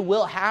now, but it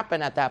will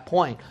happen at that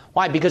point.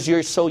 Why? Because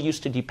you're so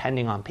used to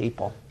depending on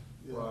people.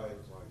 Right.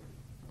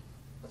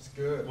 That's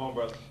good. Come on,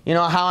 brother. You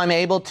know how I'm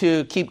able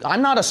to keep...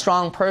 I'm not a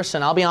strong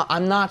person. I'll be honest.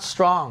 I'm not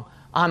strong.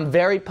 I'm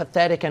very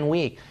pathetic and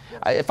weak.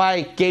 If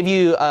I gave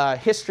you a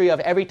history of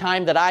every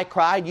time that I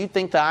cried, you'd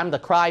think that I'm the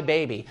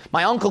crybaby.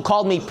 My uncle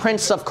called me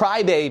Prince of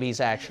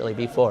Crybabies, actually,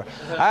 before.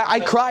 I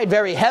cried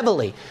very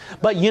heavily.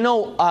 But you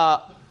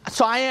know...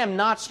 So I am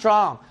not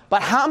strong.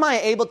 But how am I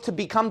able to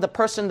become the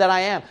person that I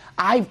am?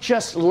 I've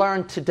just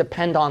learned to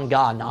depend on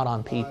God, not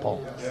on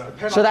people.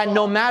 So that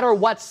no matter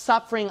what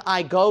suffering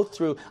I go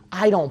through,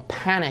 I don't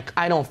panic,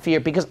 I don't fear,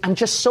 because I'm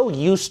just so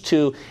used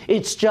to,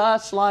 it's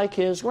just like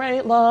His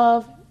great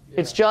love.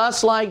 It's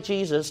just like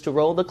Jesus to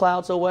roll the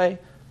clouds away.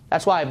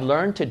 That's what I've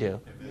learned to do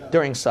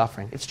during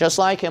suffering. It's just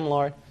like Him,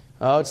 Lord.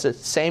 Oh, it's the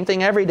same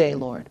thing every day,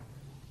 Lord.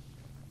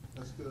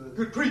 That's good.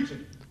 Good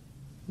preaching.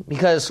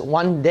 Because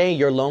one day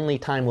your lonely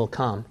time will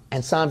come.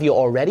 And some of you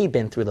already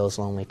been through those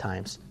lonely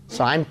times.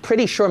 So I'm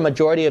pretty sure a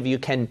majority of you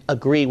can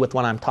agree with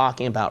what I'm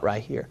talking about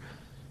right here.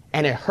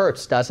 And it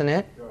hurts, doesn't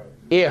it?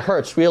 It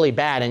hurts really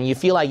bad. And you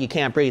feel like you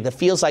can't breathe. It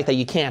feels like that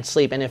you can't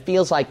sleep. And it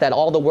feels like that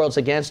all the world's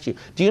against you.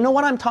 Do you know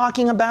what I'm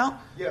talking about?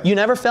 Yes. You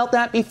never felt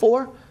that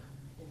before?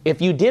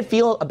 If you did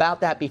feel about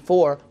that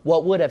before,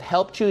 what would have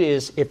helped you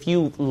is if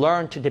you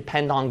learned to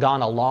depend on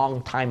God a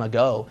long time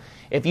ago.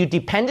 If you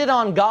depended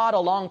on God a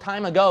long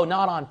time ago,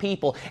 not on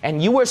people,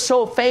 and you were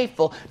so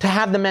faithful to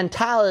have the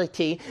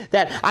mentality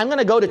that I'm going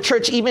to go to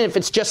church even if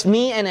it's just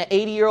me and an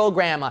 80-year-old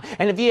grandma.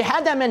 And if you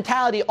had that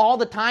mentality all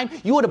the time,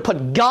 you would have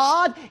put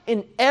God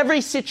in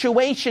every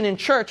situation in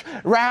church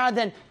rather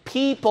than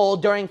people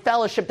during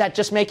fellowship that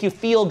just make you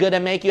feel good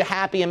and make you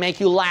happy and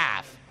make you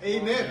laugh.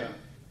 Amen.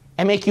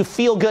 And make you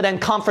feel good and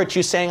comfort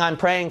you saying, I'm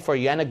praying for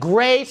you. And a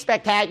great,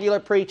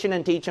 spectacular preaching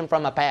and teaching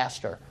from a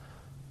pastor.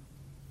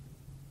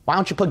 Why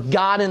don't you put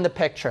God in the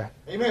picture?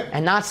 Amen.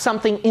 And not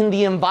something in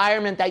the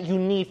environment that you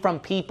need from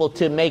people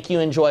to make you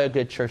enjoy a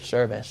good church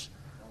service.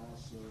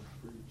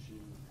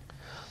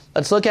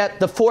 Let's look at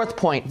the fourth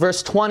point,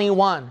 verse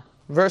 21.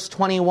 Verse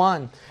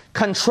 21.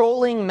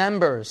 Controlling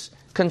members.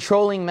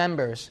 Controlling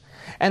members.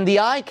 And the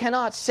eye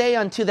cannot say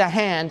unto the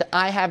hand,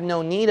 I have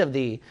no need of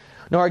thee.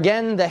 Nor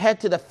again the head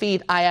to the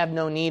feet, I have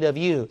no need of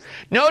you.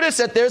 Notice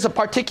that there's a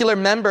particular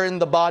member in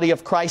the body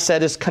of Christ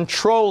that is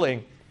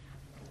controlling.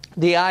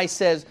 The eye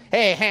says,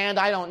 hey, hand,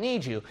 I don't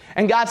need you.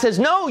 And God says,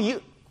 no,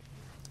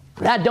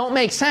 that don't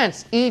make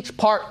sense. Each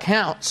part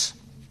counts.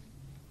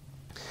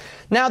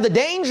 Now, the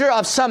danger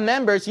of some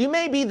members, you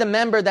may be the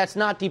member that's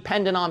not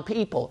dependent on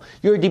people.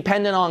 You're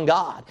dependent on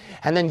God.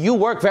 And then you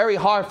work very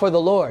hard for the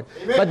Lord.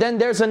 Amen. But then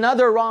there's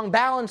another wrong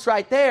balance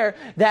right there,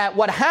 that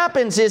what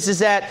happens is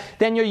that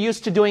then you're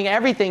used to doing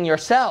everything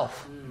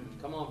yourself.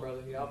 Come on,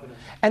 brother. You're helping us.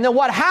 And then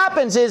what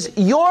happens is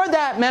you're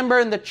that member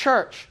in the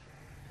church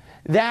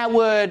that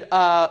would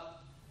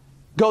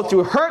go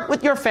through hurt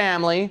with your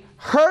family,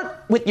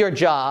 hurt with your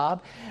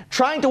job,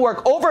 trying to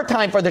work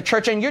overtime for the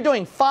church, and you're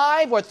doing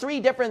 5 or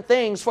 3 different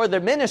things for the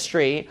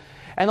ministry.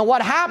 And then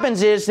what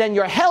happens is then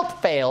your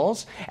health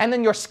fails, and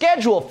then your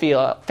schedule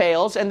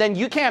fails, and then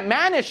you can't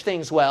manage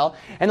things well.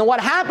 And then what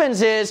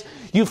happens is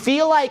you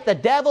feel like the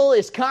devil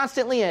is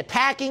constantly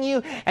attacking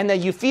you, and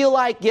then you feel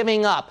like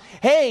giving up.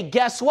 Hey,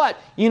 guess what?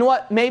 You know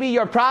what maybe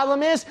your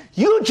problem is?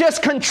 You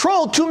just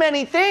control too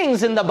many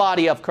things in the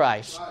body of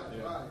Christ.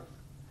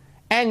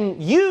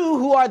 And you,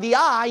 who are the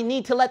eye,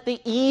 need to let the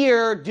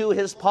ear do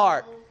his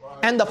part.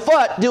 And the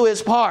foot do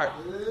his part.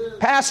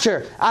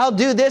 Pastor, I'll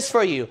do this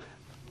for you.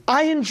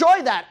 I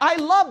enjoy that. I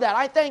love that.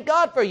 I thank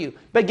God for you.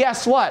 But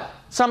guess what?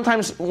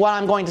 Sometimes what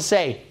I'm going to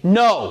say,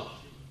 no.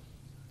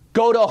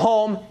 Go to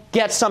home,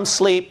 get some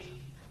sleep.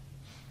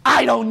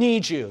 I don't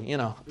need you. You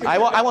know, I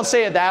won't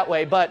say it that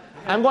way, but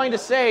I'm going to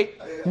say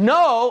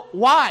no.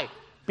 Why?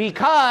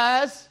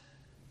 Because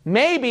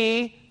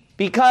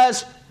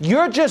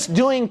you're just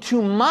doing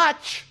too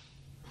much,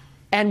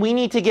 and we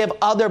need to give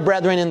other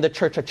brethren in the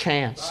church a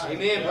chance.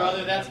 Amen,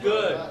 brother. That's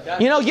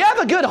good. You know, you have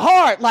a good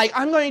heart. Like,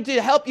 I'm going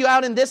to help you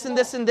out in this and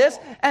this and this.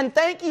 And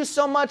thank you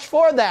so much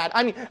for that.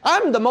 I mean,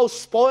 I'm the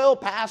most spoiled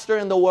pastor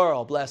in the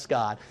world, bless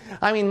God.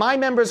 I mean, my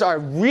members are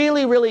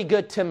really, really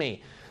good to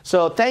me.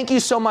 So thank you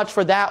so much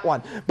for that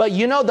one. But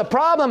you know, the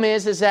problem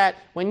is that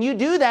when you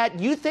do that,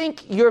 you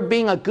think you're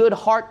being a good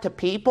heart to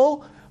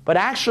people, but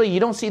actually you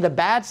don't see the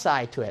bad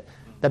side to it.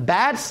 The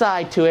bad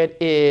side to it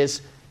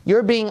is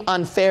you're being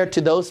unfair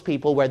to those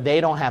people where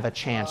they don't have a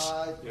chance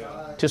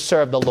to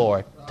serve the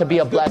Lord, to be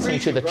a blessing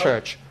to the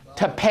church,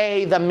 to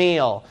pay the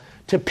meal,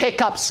 to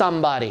pick up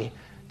somebody,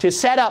 to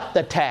set up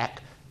the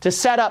tech, to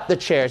set up the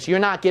chairs. You're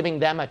not giving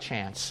them a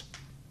chance.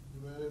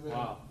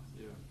 Wow.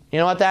 You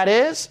know what that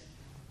is?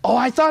 Oh,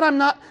 I thought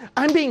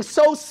I'm being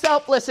so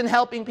selfless in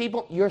helping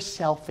people. You're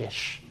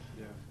selfish.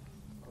 Yeah.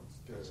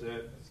 That's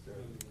it.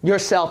 You're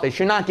selfish.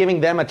 You're not giving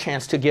them a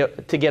chance to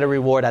get a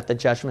reward at the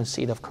judgment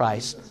seat of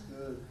Christ.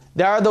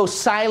 There are those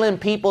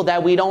silent people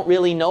that we don't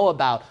really know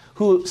about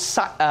who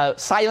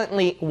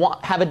silently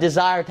have a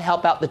desire to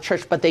help out the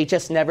church, but they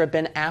just never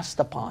been asked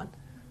upon.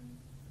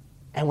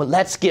 And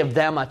let's give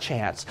them a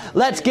chance.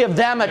 Let's give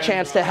them a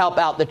chance to help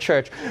out the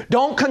church.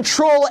 Don't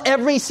control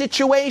every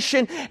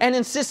situation and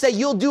insist that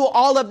you'll do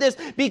all of this,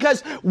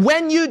 because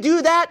when you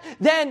do that,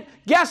 then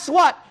guess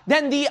what?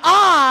 Then the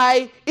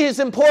eye is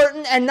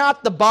important and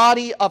not the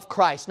body of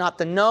Christ. Not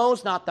the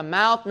nose, not the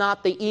mouth,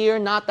 not the ear,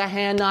 not the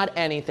hand, not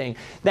anything.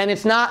 Then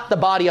it's not the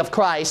body of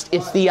Christ,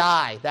 it's the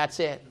eye. That's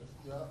it.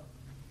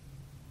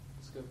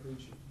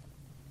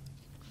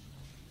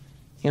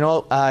 You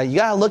got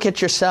to look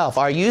at yourself.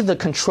 Are you the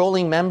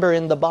controlling member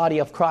in the body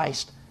of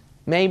Christ?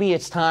 Maybe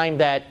it's time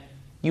that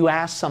you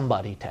ask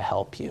somebody to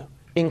help you.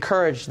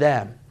 Encourage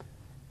them.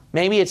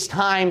 Maybe it's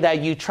time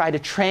that you try to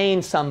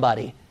train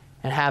somebody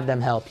and have them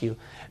help you.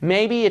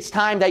 Maybe it's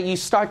time that you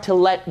start to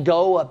let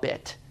go a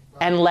bit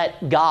and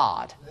let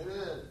God. Amen.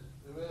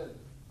 Amen.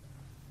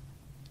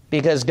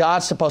 Because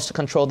God's supposed to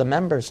control the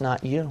members,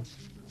 not you.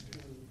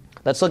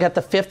 Let's look at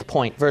the fifth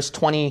point, verse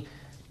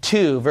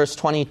 22. Verse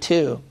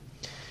 22.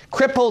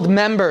 Crippled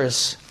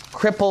members.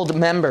 Crippled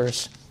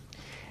members.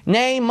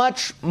 Nay,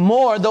 much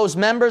more, those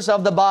members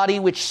of the body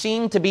which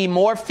seem to be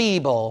more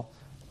feeble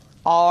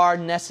are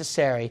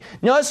necessary.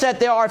 Notice that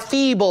there are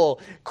feeble,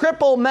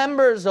 crippled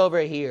members over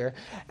here.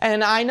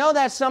 And I know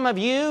that some of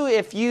you,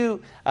 if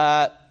you,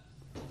 I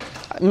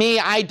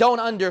don't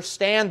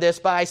understand this,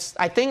 but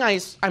I think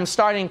I'm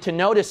starting to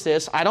notice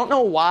this. I don't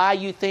know why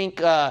you think,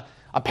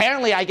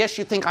 apparently I guess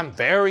you think I'm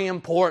very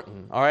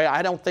important. All right,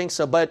 I don't think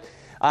so, but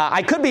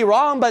I could be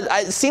wrong, but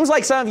it seems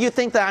like some of you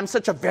think that I'm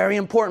such a very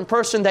important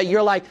person that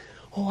you're like,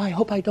 oh, I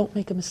hope I don't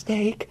make a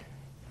mistake.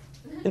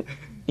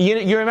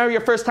 You remember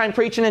your first time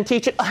preaching and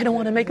teaching? I don't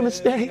want to make a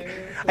mistake.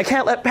 I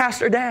can't let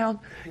Pastor down.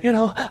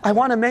 I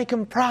want to make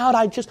him proud.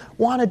 I just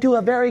want to do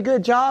a very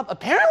good job.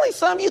 Apparently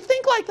some of you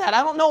think like that.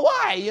 I don't know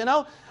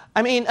why,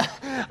 I mean,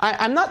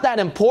 I'm not that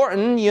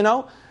important,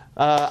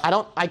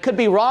 I could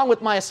be wrong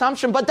with my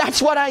assumption, but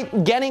that's what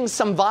I'm getting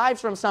some vibes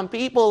from some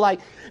people like,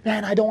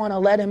 man, I don't want to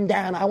let him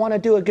down. I want to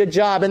do a good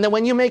job. And then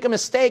when you make a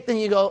mistake, then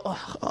you go,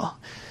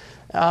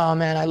 oh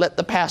man, I let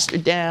the pastor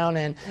down,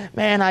 and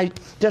man, I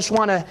just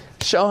want to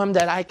show him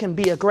that I can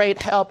be a great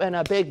help and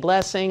a big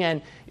blessing.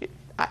 And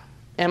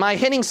am I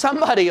hitting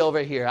somebody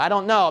over here? I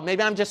don't know.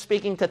 Maybe I'm just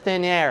speaking to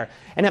thin air.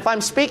 And if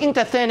I'm speaking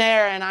to thin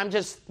air and I'm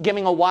just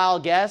giving a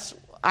wild guess,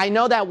 I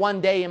know that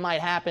one day it might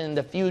happen in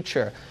the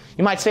future.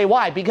 You might say,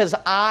 why? Because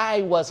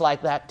I was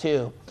like that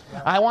too.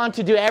 I want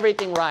to do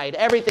everything right,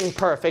 everything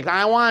perfect.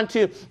 I want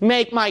to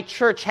make my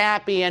church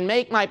happy and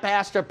make my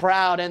pastor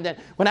proud. And then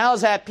when I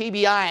was at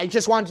PBI, I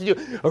just wanted to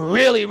do a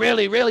really,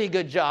 really, really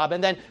good job.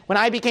 And then when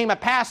I became a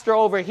pastor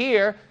over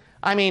here,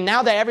 I mean,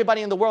 now that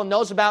everybody in the world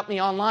knows about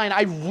me online,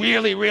 I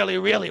really, really,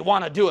 really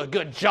want to do a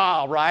good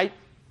job, right?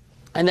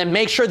 And then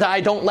make sure that I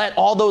don't let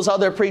all those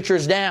other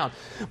preachers down.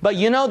 But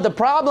the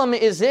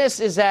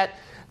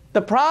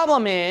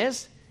problem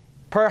is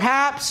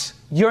perhaps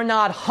you're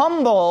not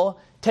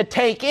humble to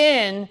take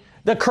in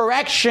the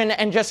correction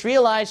and just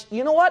realize,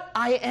 you know what?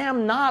 I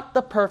am not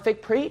the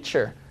perfect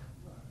preacher.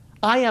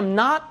 I am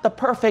not the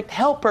perfect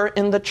helper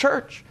in the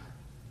church.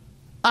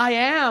 I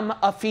am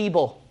a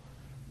feeble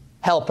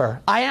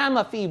helper. I am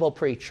a feeble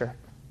preacher.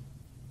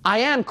 I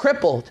am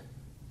crippled.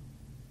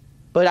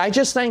 But I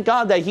just thank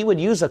God that He would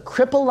use a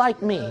cripple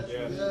like me.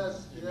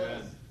 Yes.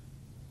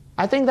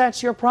 I think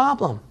that's your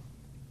problem.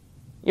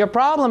 Your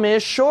problem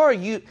is, sure,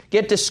 you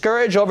get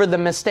discouraged over the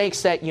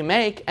mistakes that you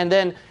make, and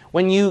then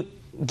when you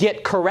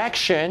get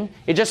correction,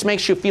 it just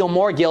makes you feel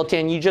more guilty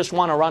and you just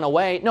want to run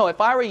away. No,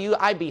 if I were you,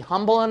 I'd be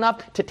humble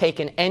enough to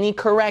take in any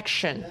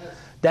correction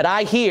that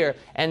I hear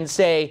and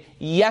say,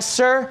 yes,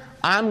 sir,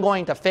 I'm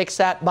going to fix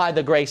that by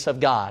the grace of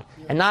God.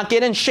 And not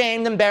get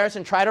ashamed, embarrassed,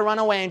 and try to run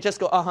away and just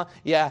go,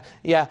 yeah.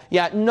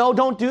 No,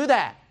 don't do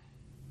that.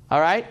 All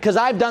right? Because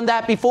I've done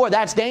that before.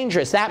 That's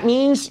dangerous. That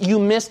means you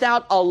missed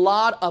out a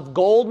lot of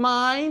gold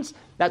mines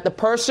that the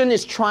person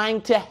is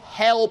trying to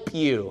help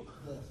you.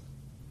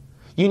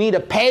 You need to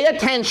pay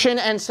attention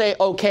and say,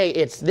 okay,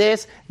 it's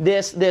this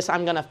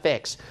I'm going to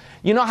fix.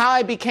 You know how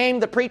I became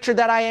the preacher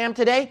that I am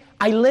today?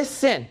 I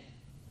listen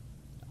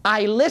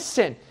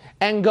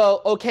and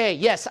go, okay,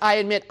 yes, I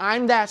admit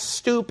I'm that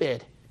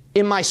stupid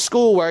in my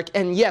schoolwork,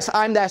 and yes,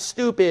 I'm that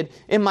stupid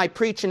in my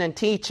preaching and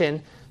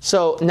teaching.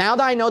 So now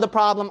that I know the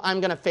problem,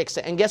 I'm going to fix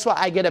it. And guess what?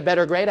 I get a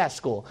better grade at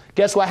school.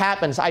 Guess what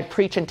happens? I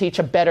preach and teach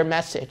a better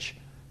message.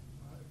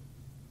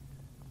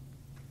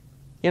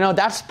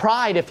 That's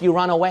pride if you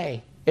run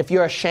away, if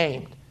you're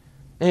ashamed.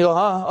 And you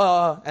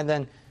go, and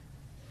then,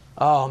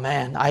 oh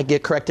man, I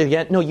get corrected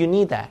again. No, you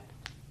need that.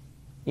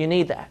 You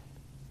need that.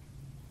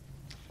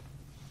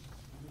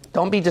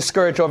 Don't be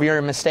discouraged over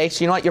your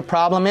mistakes. You know what your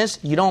problem is?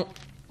 You don't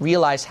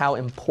realize how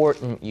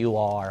important you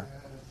are.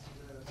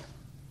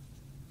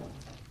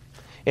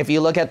 If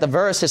you look at the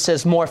verse, it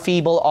says, more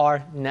feeble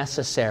are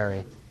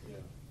necessary.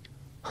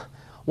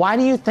 Why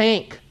do you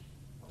think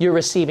you're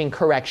receiving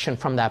correction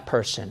from that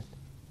person?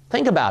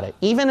 Think about it.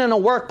 Even in a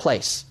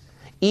workplace,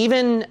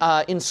 even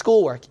in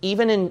schoolwork,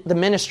 even in the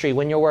ministry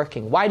when you're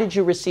working, why did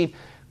you receive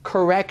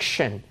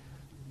correction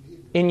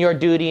in your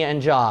duty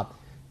and job?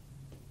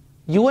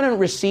 You wouldn't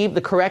receive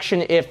the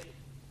correction if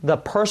the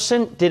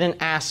person didn't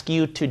ask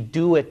you to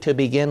do it to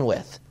begin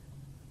with,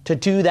 to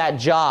do that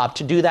job,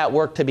 to do that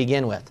work to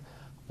begin with.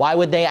 Why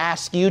would they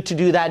ask you to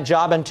do that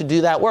job and to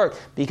do that work?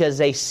 Because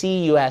they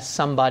see you as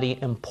somebody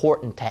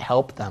important to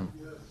help them.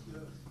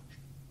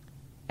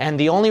 And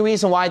the only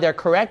reason why they're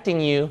correcting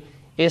you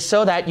is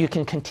so that you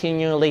can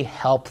continually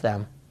help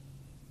them.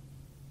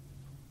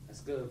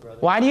 That's good, brother.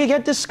 Why do you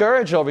get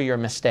discouraged over your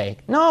mistake?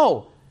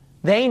 No,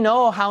 they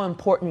know how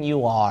important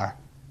you are.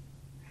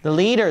 The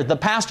leader, the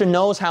pastor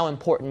knows how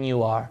important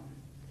you are.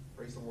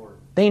 Praise the Lord.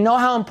 They know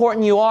how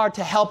important you are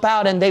to help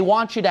out, and they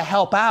want you to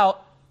help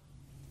out,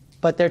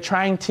 but they're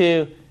trying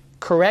to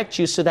correct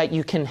you so that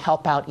you can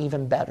help out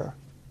even better,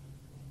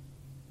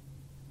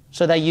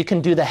 so that you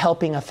can do the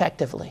helping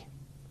effectively.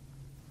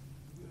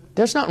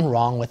 There's nothing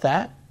wrong with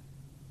that.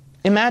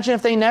 Imagine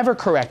if they never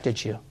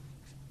corrected you.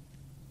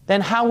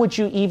 Then how would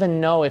you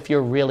even know if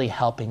you're really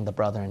helping the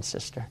brother and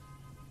sister?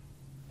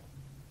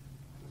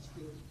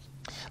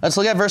 Let's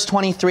look at verse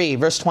 23.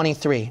 Verse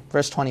 23.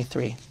 Verse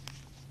 23.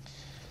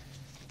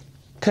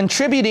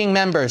 Contributing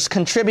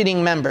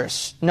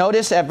members.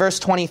 Notice at verse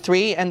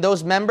 23, and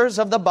those members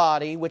of the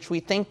body which we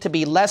think to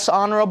be less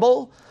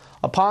honorable,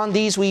 upon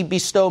these we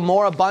bestow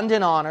more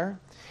abundant honor,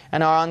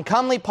 and our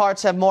uncomely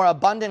parts have more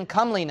abundant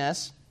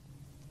comeliness.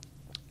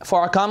 For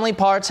our comely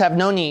parts have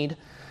no need,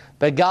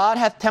 but God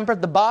hath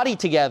tempered the body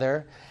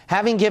together,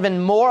 having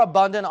given more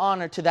abundant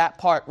honor to that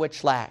part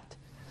which lacked.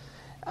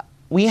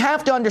 We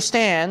have to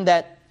understand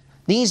that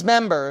these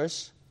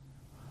members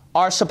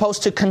are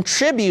supposed to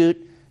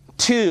contribute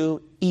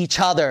to each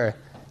other.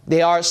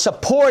 They are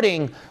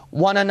supporting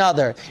one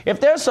another. If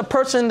there's a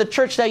person in the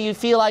church that you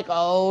feel like,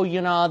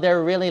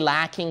 they're really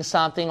lacking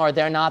something or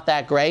they're not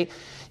that great,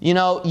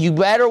 you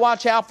better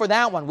watch out for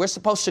that one. We're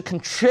supposed to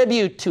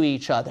contribute to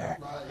each other.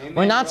 Amen.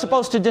 We're not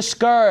supposed to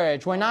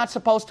discourage. We're not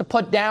supposed to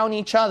put down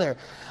each other.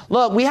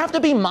 Look, we have to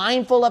be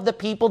mindful of the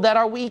people that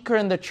are weaker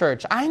in the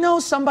church. I know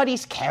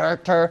somebody's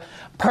character,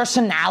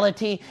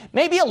 personality,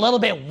 maybe a little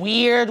bit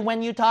weird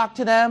when you talk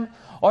to them,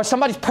 or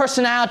somebody's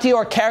personality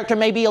or character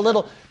may be a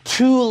little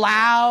too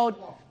loud.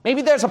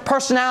 Maybe there's a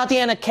personality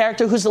and a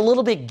character who's a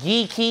little bit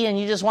geeky and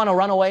you just want to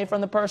run away from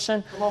the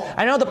person.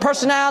 I know the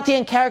personality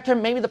and character,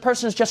 maybe the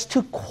person is just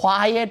too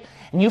quiet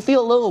and you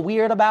feel a little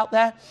weird about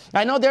that.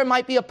 I know there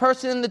might be a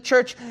person in the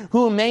church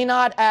who may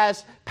not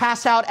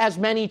pass out as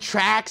many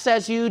tracts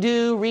as you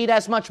do, read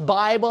as much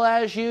Bible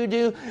as you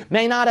do,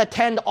 may not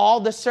attend all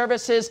the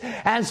services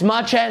as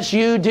much as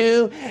you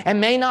do,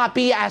 and may not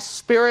be as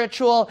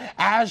spiritual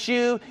as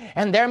you.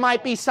 And there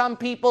might be some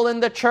people in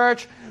the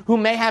church who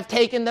may have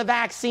taken the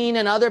vaccine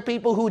and other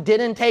people who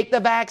didn't take the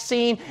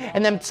vaccine,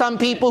 and then some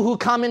people who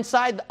come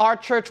inside our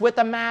church with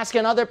a mask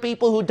and other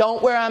people who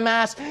don't wear a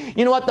mask.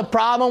 You know what the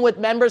problem with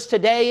members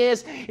today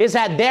is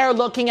that they're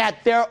looking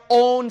at their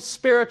own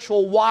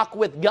spiritual walk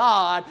with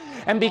God,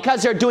 and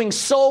because they're doing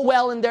so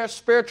well in their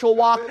spiritual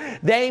walk,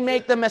 they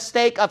make the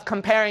mistake of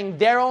comparing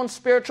their own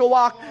spiritual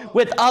walk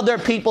with other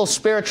people's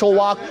spiritual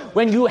walk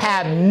when you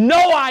have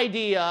no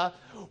idea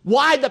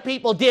why the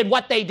people did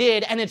what they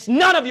did, and it's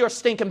none of your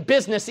stinking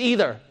business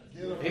either.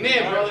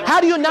 Amen, brother.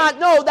 How do you not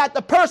know that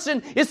the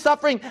person is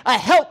suffering a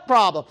health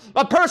problem?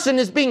 A person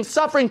is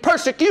suffering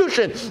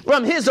persecution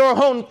from his or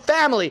her own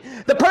family.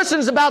 The person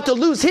is about to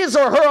lose his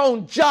or her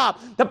own job.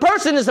 The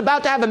person is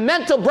about to have a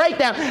mental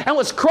breakdown and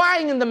was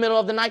crying in the middle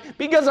of the night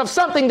because of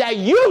something that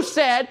you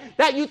said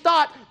that you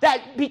thought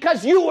that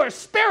because you were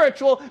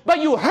spiritual, but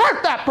you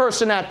hurt that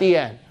person at the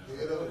end.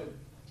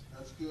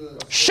 That's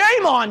good.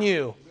 Shame on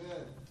you.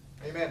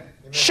 Amen.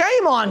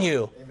 Shame on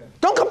you. Amen.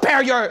 Don't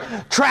compare your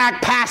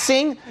track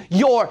passing,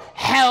 your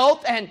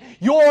health, and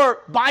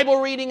your Bible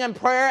reading and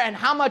prayer and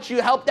how much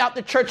you helped out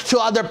the church to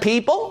other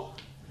people.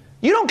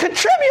 You don't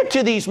contribute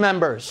to these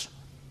members.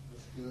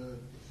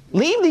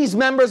 Leave these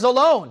members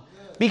alone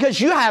because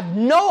you have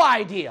no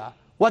idea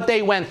what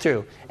they went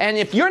through. And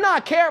if you're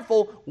not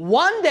careful,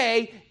 one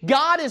day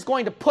God is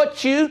going to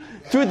put you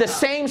through the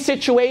same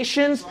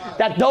situations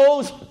that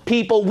those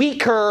people,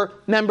 weaker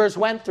members,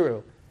 went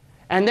through.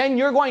 And then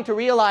you're going to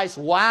realize,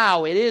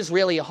 wow, it is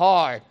really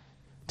hard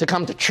to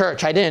come to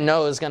church. I didn't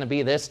know it was going to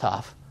be this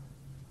tough.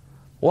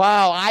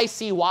 Wow, I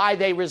see why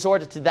they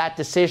resorted to that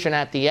decision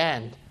at the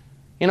end.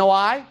 You know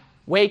why?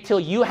 Wait till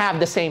you have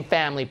the same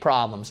family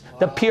problems,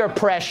 the peer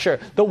pressure,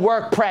 the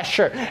work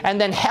pressure, and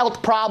then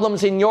health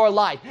problems in your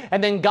life.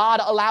 And then God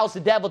allows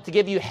the devil to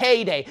give you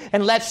heyday.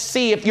 And let's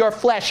see if your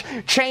flesh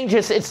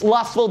changes its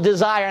lustful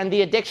desire and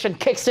the addiction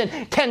kicks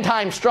in 10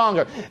 times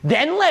stronger.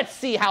 Then let's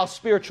see how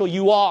spiritual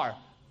you are.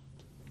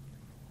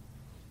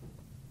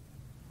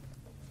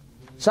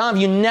 Some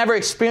of you never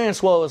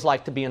experienced what it was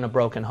like to be in a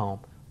broken home.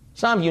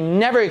 Some of you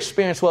never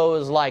experienced what it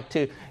was like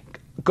to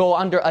go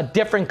under a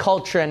different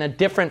culture and a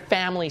different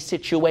family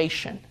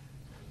situation.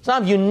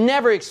 Some of you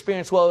never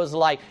experienced what it was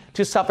like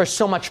to suffer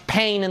so much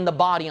pain in the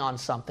body on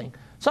something.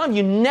 Some of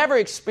you never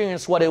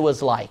experienced what it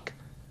was like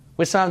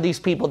with some of these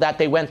people that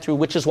they went through,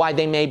 which is why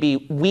they may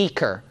be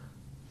weaker.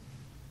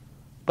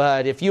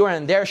 But if you were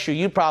in their shoe,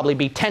 you'd probably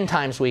be 10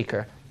 times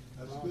weaker.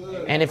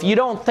 And if you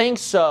don't think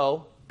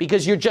so,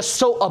 because you're just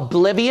so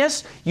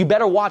oblivious, you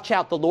better watch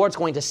out. The Lord's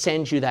going to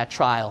send you that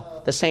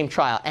trial, the same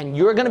trial. And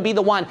you're going to be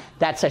the one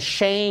that's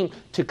ashamed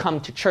to come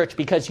to church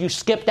because you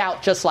skipped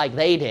out just like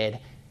they did.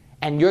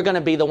 And you're going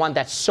to be the one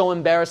that's so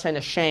embarrassed and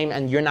ashamed,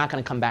 and you're not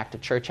going to come back to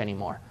church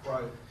anymore.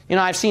 Right. You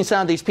know, I've seen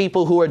some of these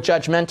people who are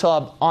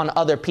judgmental on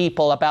other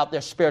people about their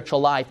spiritual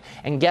life.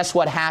 And guess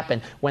what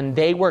happened? When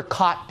they were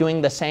caught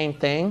doing the same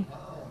thing,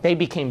 they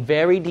became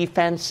very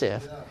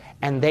defensive.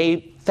 And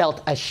they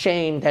felt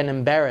ashamed and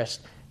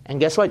embarrassed. And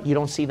guess what? You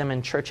don't see them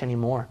in church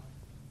anymore.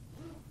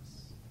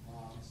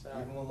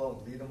 Leave them alone.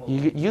 Leave them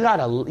alone. You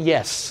gotta,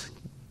 yes,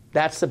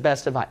 that's the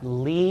best advice.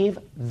 Leave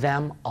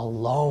them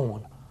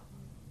alone.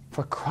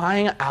 For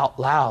crying out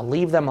loud,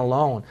 leave them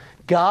alone.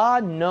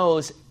 God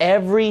knows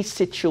every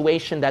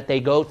situation that they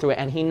go through,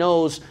 and He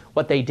knows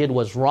what they did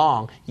was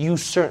wrong. You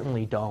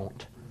certainly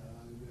don't.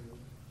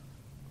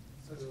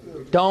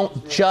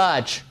 Don't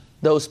judge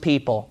those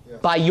people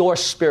by your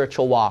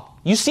spiritual walk.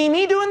 You see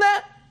me doing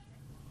that?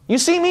 You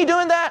see me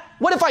doing that?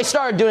 What if I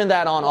started doing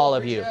that on all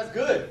of you? That's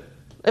good.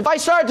 If I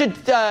started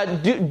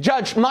to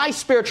judge my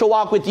spiritual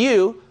walk with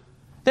you,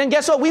 then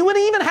guess what? We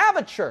wouldn't even have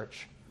a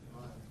church.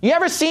 You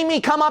ever see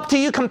me come up to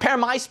you, compare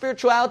my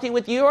spirituality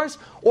with yours?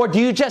 Or do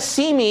you just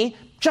see me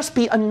just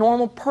be a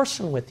normal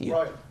person with you?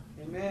 Right.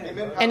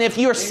 Amen. And if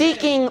you're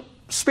seeking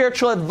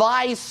spiritual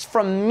advice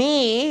from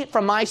me,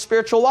 from my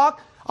spiritual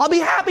walk, I'll be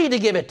happy to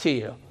give it to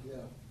you. Yeah.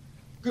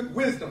 Good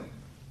wisdom.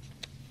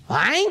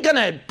 I ain't going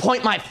to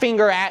point my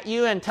finger at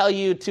you and tell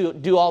you to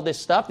do all this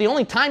stuff. The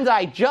only time that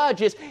I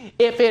judge is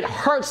if it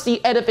hurts the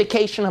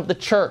edification of the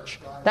church.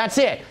 That's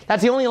it.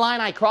 That's the only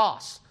line I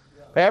cross.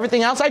 But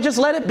everything else, I just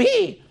let it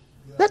be.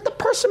 Let the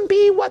person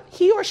be what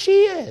he or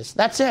she is.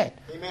 That's it.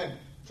 Amen.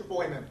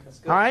 Triple amen.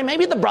 All right?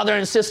 Maybe the brother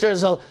and sister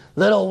is a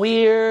little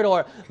weird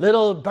or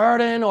little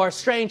burden or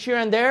strange here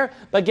and there.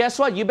 But guess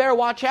what? You better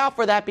watch out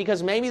for that,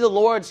 because maybe the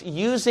Lord's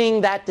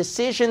using that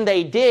decision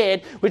they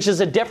did, which is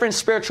a different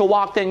spiritual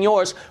walk than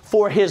yours,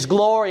 for His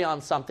glory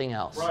on something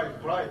else.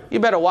 Right.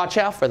 You better watch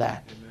out for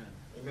that.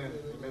 Amen,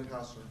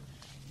 Pastor.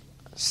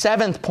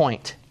 7th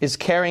point is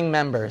caring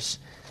members.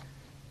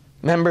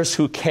 Members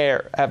who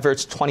care, at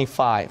verse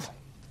 25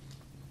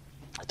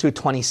 through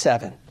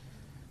 27.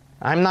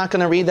 I'm not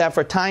going to read that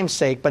for time's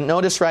sake, but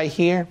notice right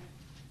here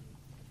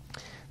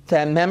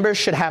that members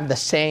should have the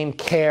same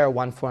care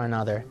one for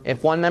another.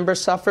 If one member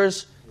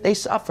suffers, they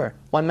suffer.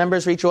 One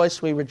member's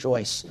rejoice, we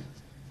rejoice.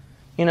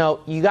 You know,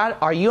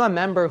 are you a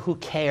member who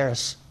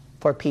cares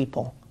for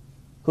people?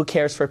 Who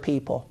cares for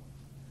people?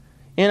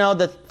 You know,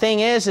 the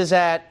thing is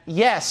that,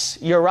 yes,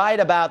 you're right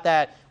about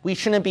that. We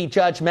shouldn't be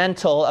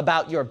judgmental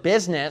about your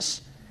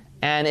business.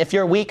 And if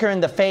you're weaker in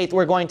the faith,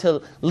 we're going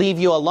to leave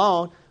you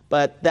alone.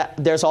 But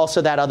there's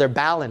also that other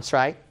balance,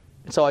 right?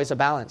 It's always a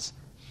balance.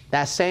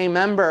 That same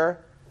member,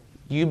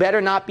 you better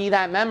not be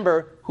that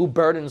member who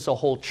burdens the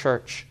whole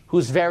church,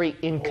 who's very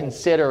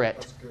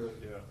inconsiderate. That's good.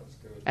 Yeah, that's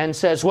good. And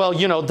says, well,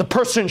 you know, the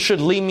person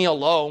should leave me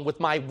alone with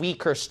my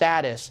weaker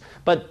status.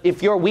 But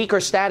if your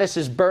weaker status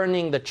is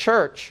burdening the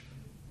church,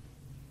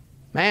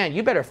 man,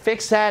 you better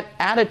fix that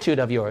attitude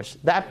of yours,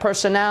 that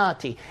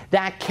personality,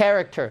 that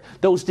character,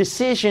 those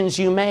decisions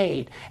you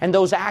made, and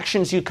those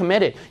actions you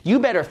committed. You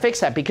better fix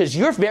that, because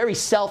you're very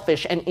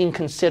selfish and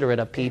inconsiderate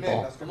of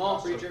people. Come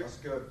on, preacher. That's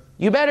good.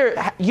 You better,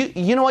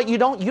 you know what, you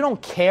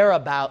don't care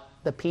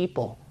about the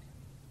people.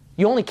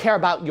 You only care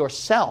about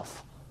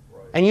yourself.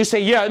 Right. And you say,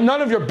 yeah,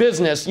 none of your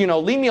business, you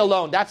know, leave me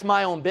alone. That's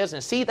my own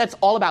business. See, that's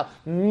all about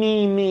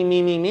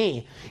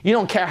me. You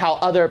don't care how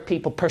other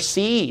people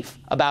perceive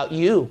about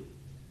you.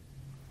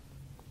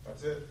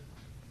 It.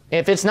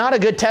 If it's not a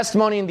good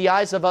testimony in the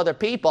eyes of other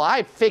people,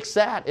 I'd fix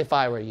that if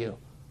I were you.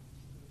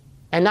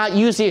 And not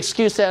use the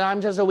excuse that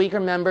I'm just a weaker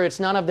member, it's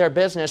none of their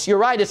business. You're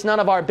right, it's none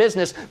of our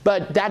business,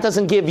 but that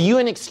doesn't give you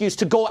an excuse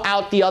to go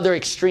out the other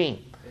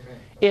extreme. Amen.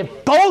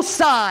 If both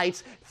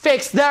sides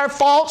fix their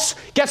faults,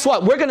 guess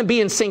what? We're going to be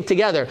in sync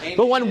together. Amen.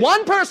 But when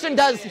one person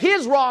does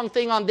his wrong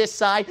thing on this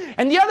side,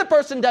 and the other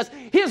person does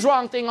his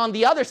wrong thing on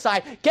the other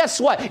side,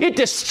 guess what? It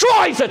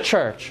destroys a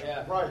church.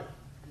 Yeah. Right.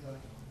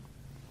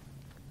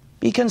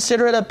 Be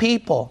considerate of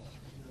people.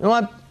 You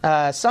know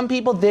what? Some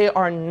people, they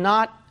are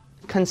not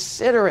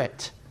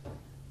considerate.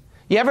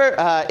 You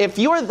ever, if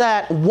you're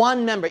that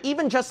one member,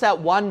 even just that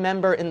one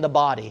member in the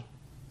body,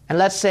 and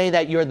let's say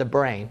that you're the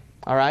brain,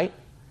 all right?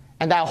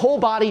 And that whole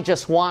body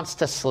just wants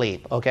to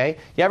sleep, okay?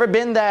 You ever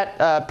been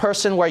that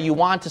person where you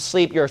want to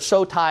sleep, you're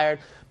so tired,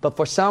 but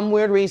for some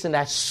weird reason,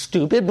 that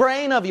stupid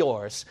brain of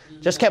yours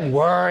just kept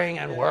worrying.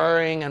 And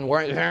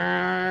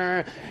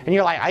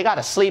you're like, I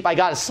gotta sleep.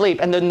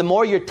 And then the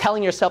more you're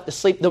telling yourself to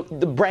sleep, the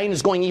brain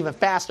is going even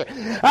faster.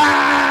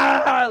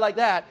 Like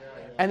that.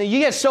 And then you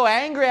get so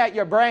angry at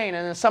your brain,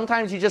 and then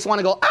sometimes you just want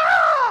to go,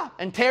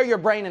 and tear your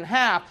brain in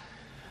half.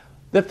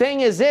 The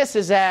thing is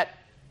that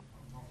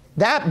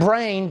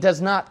brain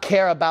does not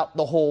care about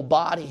the whole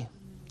body.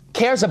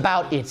 Cares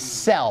about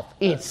itself.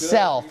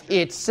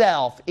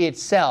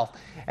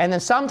 And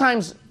then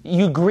sometimes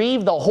you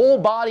grieve the whole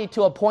body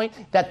to a point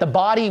that the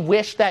body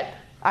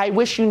I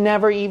wish you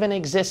never even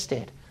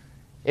existed.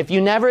 If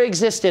you never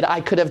existed,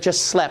 I could have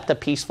just slept a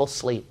peaceful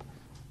sleep.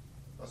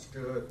 That's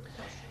good.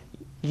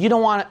 You know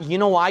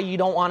why you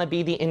don't want to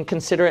be the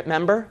inconsiderate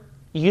member?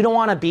 You don't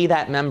want to be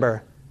that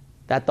member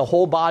that the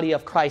whole body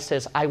of Christ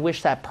says, I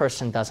wish that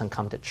person doesn't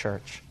come to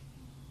church.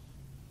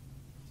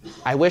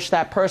 I wish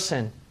that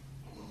person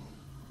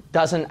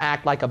doesn't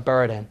act like a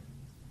burden.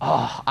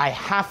 Oh,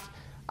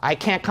 I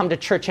can't come to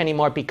church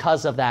anymore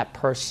because of that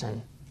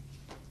person.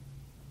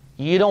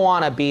 You don't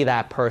want to be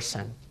that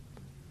person.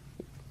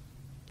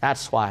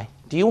 That's why.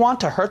 Do you want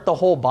to hurt the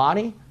whole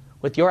body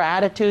with your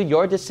attitude,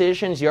 your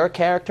decisions, your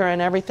character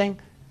and everything?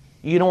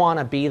 You don't want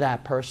to be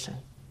that person.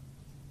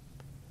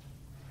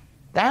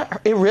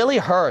 It really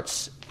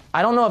hurts.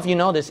 I don't know if you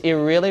know this. It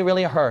really,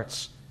 really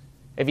hurts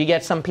if you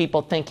get some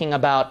people thinking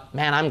about,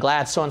 man, I'm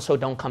glad so-and-so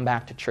don't come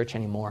back to church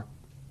anymore.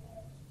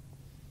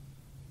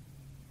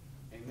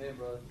 Amen,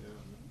 brother.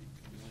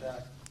 Yeah.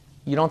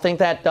 You don't think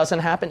that doesn't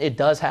happen? It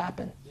does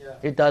happen. Yeah.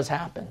 It does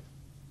happen.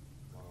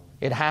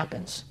 It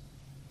happens.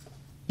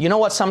 You know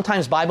what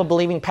sometimes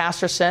Bible-believing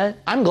pastors said?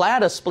 I'm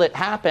glad a split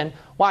happened.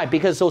 Why?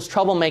 Because those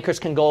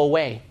troublemakers can go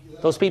away.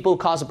 Those people who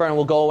cause a burn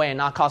will go away and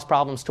not cause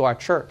problems to our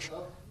church.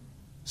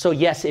 So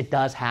yes, it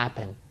does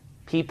happen.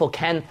 People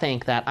can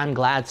think that I'm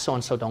glad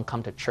so-and-so don't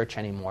come to church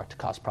anymore to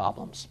cause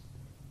problems.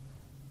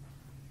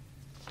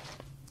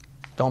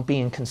 Don't be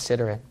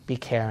inconsiderate. Be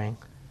caring.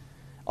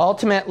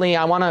 Ultimately,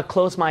 I want to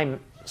close my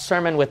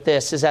sermon with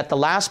this, is that the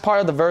last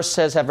part of the verse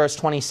says at verse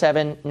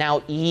 27,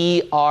 now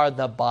ye are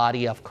the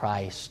body of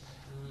Christ.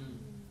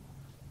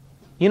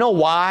 You know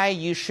why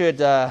you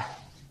should,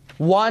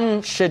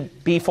 one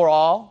should be for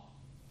all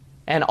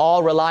and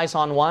all relies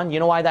on one?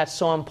 You know why that's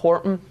so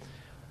important?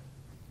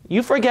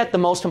 You forget the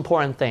most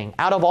important thing.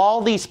 Out of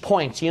all these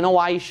points, you know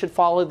why you should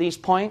follow these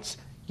points?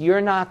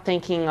 You're not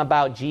thinking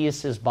about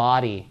Jesus'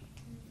 body.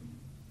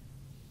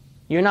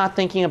 You're not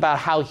thinking about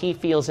how he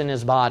feels in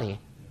his body.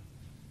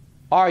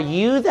 Are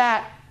you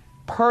that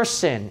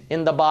person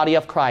in the body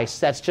of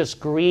Christ that's just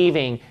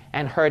grieving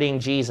and hurting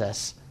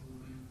Jesus?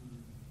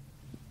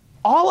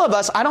 All of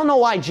us, I don't know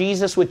why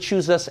Jesus would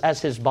choose us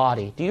as his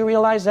body. Do you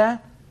realize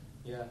that?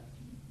 Yeah.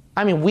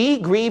 I mean, we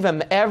grieve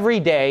him every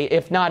day,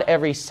 if not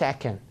every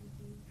second.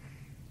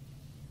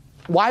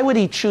 Why would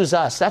he choose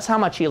us? That's how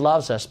much he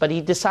loves us. But he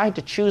decided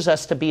to choose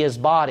us to be his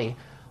body.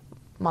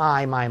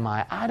 My.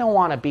 I don't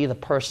want to be the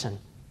person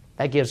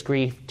that gives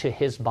grief to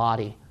his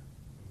body.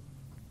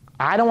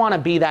 I don't want to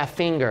be that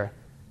finger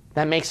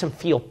that makes him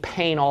feel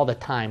pain all the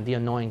time, the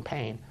annoying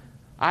pain.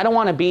 I don't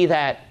want to be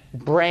that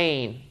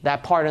brain,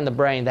 that part in the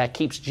brain that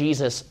keeps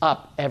Jesus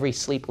up every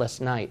sleepless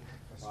night.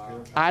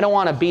 I don't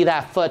want to be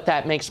that foot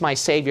that makes my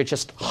Savior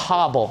just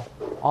hobble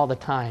all the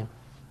time.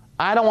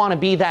 I don't want to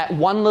be that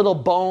one little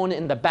bone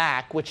in the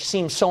back which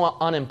seems so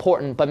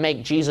unimportant but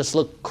make Jesus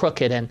look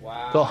crooked and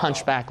go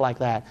hunchback like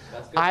that.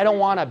 I don't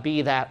want to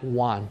be that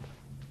one.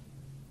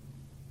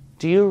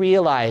 Do you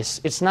realize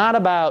it's not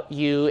about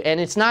you, and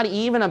it's not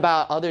even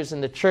about others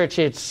in the church.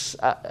 It's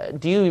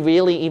do you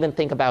really even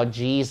think about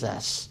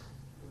Jesus?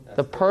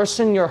 The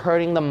person you're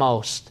hurting the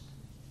most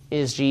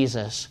is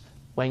Jesus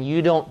when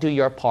you don't do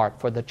your part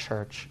for the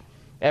church.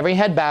 Every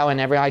head bow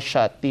and every eye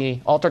shut. The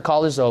altar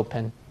call is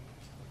open.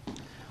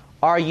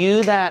 Are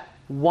you that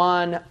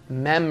one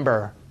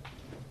member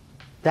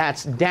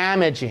that's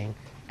damaging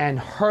and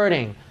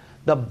hurting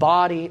the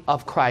body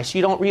of Christ?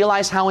 You don't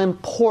realize how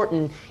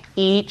important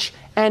each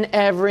and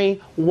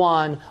every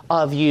one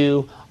of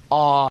you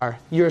are.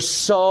 You're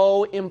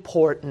so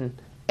important.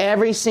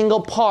 Every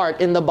single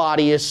part in the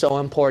body is so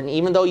important,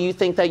 even though you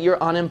think that you're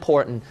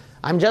unimportant.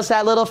 I'm just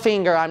that little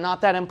finger. I'm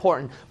not that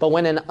important. But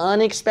when an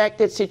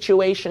unexpected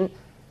situation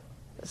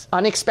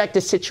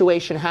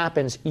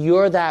happens,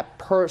 you're that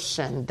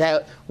person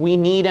that we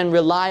need and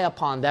rely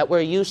upon, that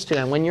we're used to.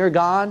 And when you're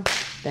gone,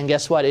 then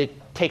guess what?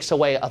 It takes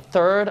away a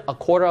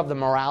quarter of the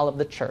morale of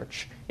the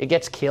church. It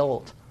gets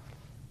killed.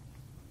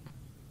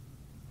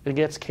 It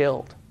gets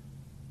killed.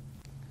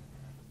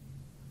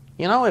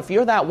 You know, if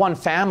you're that one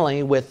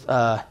family with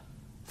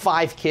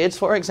 5 kids,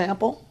 for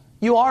example,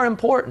 you are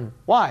important.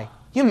 Why?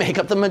 You make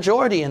up the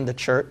majority in the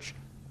church.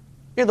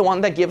 You're the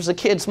one that gives the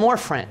kids more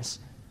friends.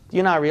 Do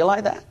you not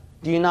realize that?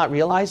 Do you not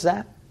realize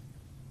that?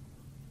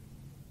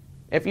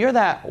 If you're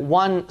that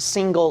one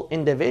single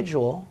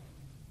individual,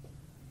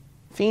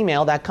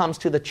 female, that comes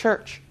to the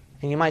church,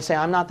 and you might say,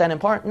 I'm not that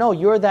important. No,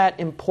 you're that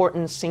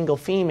important single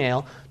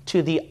female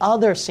to the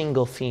other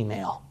single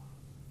female.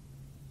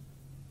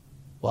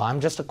 Well,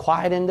 I'm just a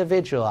quiet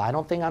individual. I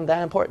don't think I'm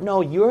that important.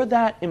 No, you're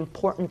that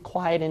important,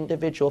 quiet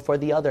individual for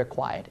the other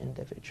quiet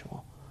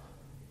individual.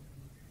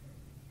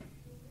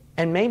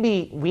 And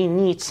maybe we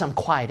need some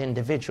quiet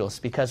individuals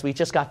because we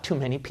just got too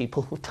many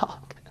people who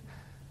talk.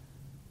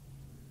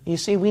 You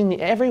see,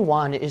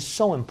 everyone is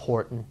so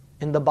important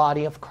in the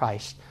body of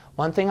Christ.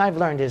 One thing I've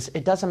learned is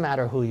it doesn't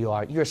matter who you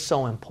are. You're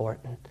so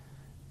important.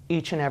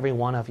 Each and every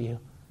one of you.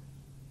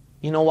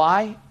 You know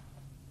why?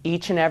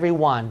 Each and every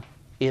one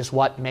is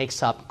what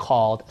makes up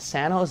called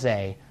San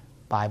Jose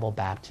Bible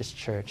Baptist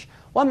Church.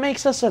 What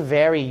makes us a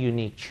very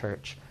unique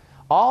church?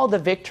 All the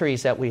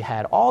victories that we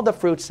had, all the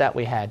fruits that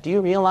we had, do you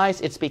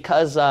realize it's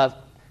because of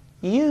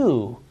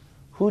you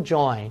who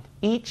joined?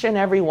 Each and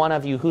every one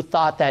of you who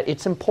thought that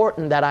it's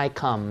important that I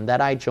come,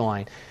 that I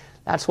join.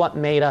 That's what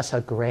made us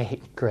a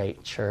great,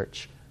 great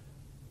church.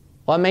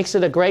 What makes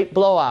it a great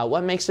blowout?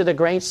 What makes it a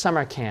great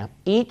summer camp?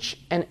 Each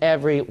and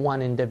every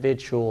one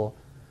individual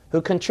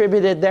who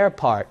contributed their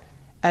part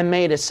and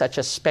made it such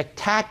a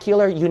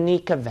spectacular,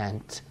 unique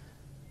event.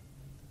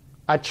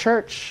 A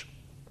church,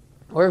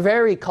 we're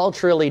very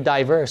culturally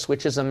diverse,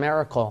 which is a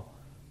miracle.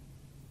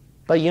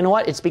 But you know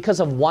what? It's because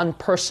of one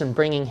person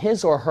bringing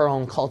his or her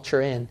own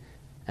culture in.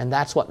 And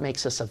that's what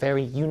makes us a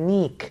very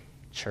unique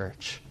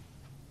church.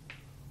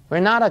 We're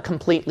not a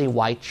completely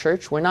white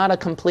church. We're not a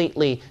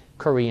completely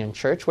Korean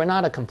church. We're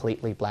not a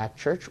completely black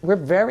church. We're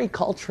very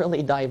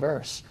culturally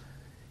diverse.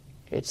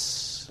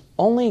 It's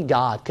only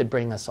God could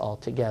bring us all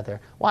together.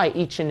 Why?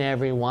 Each and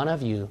every one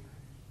of you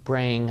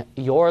bring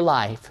your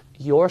life,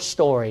 your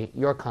story,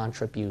 your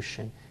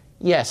contribution.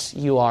 Yes,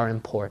 you are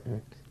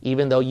important,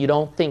 even though you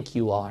don't think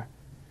you are.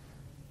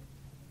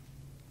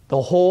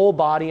 The whole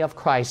body of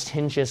Christ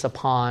hinges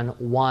upon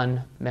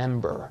one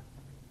member.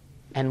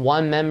 And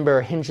one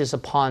member hinges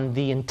upon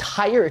the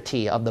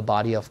entirety of the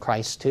body of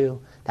Christ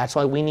too. That's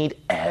why we need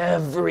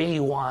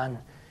everyone,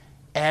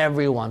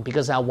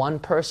 because that one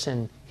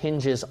person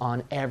hinges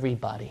on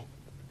everybody.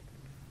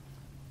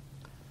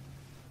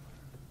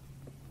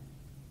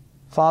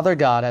 Father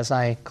God, as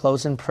I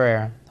close in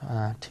prayer,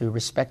 to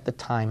respect the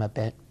time a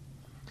bit,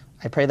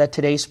 I pray that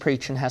today's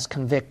preaching has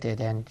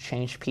convicted and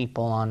changed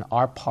people on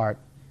our part.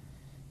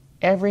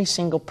 Every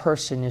single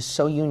person is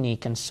so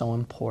unique and so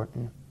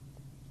important.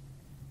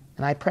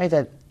 And I pray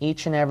that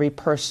each and every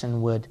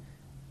person would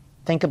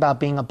think about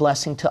being a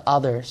blessing to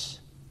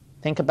others.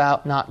 Think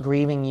about not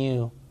grieving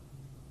you.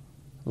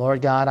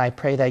 Lord God, I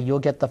pray that you'll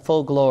get the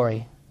full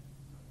glory.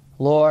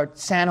 Lord,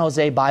 San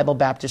Jose Bible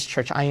Baptist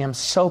Church, I am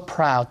so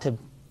proud to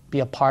be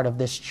a part of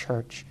this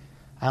church.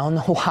 I don't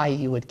know why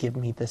you would give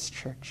me this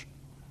church.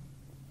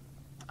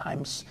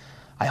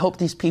 I hope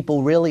these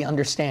people really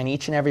understand,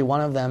 each and every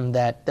one of them,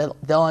 that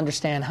they'll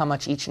understand how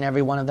much each and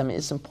every one of them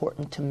is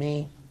important to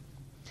me.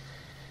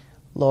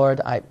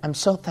 Lord, I'm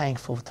so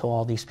thankful to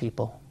all these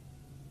people.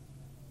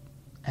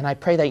 And I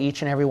pray that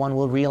each and every one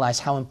will realize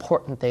how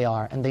important they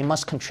are, and they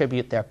must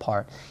contribute their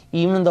part.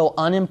 Even though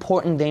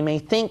unimportant they may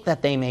think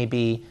that they may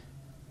be,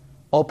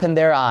 open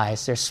their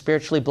eyes, their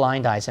spiritually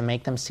blind eyes, and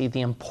make them see the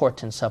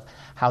importance of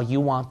how you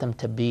want them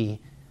to be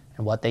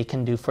and what they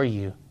can do for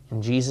you.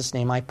 In Jesus'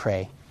 name I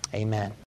pray. Amen.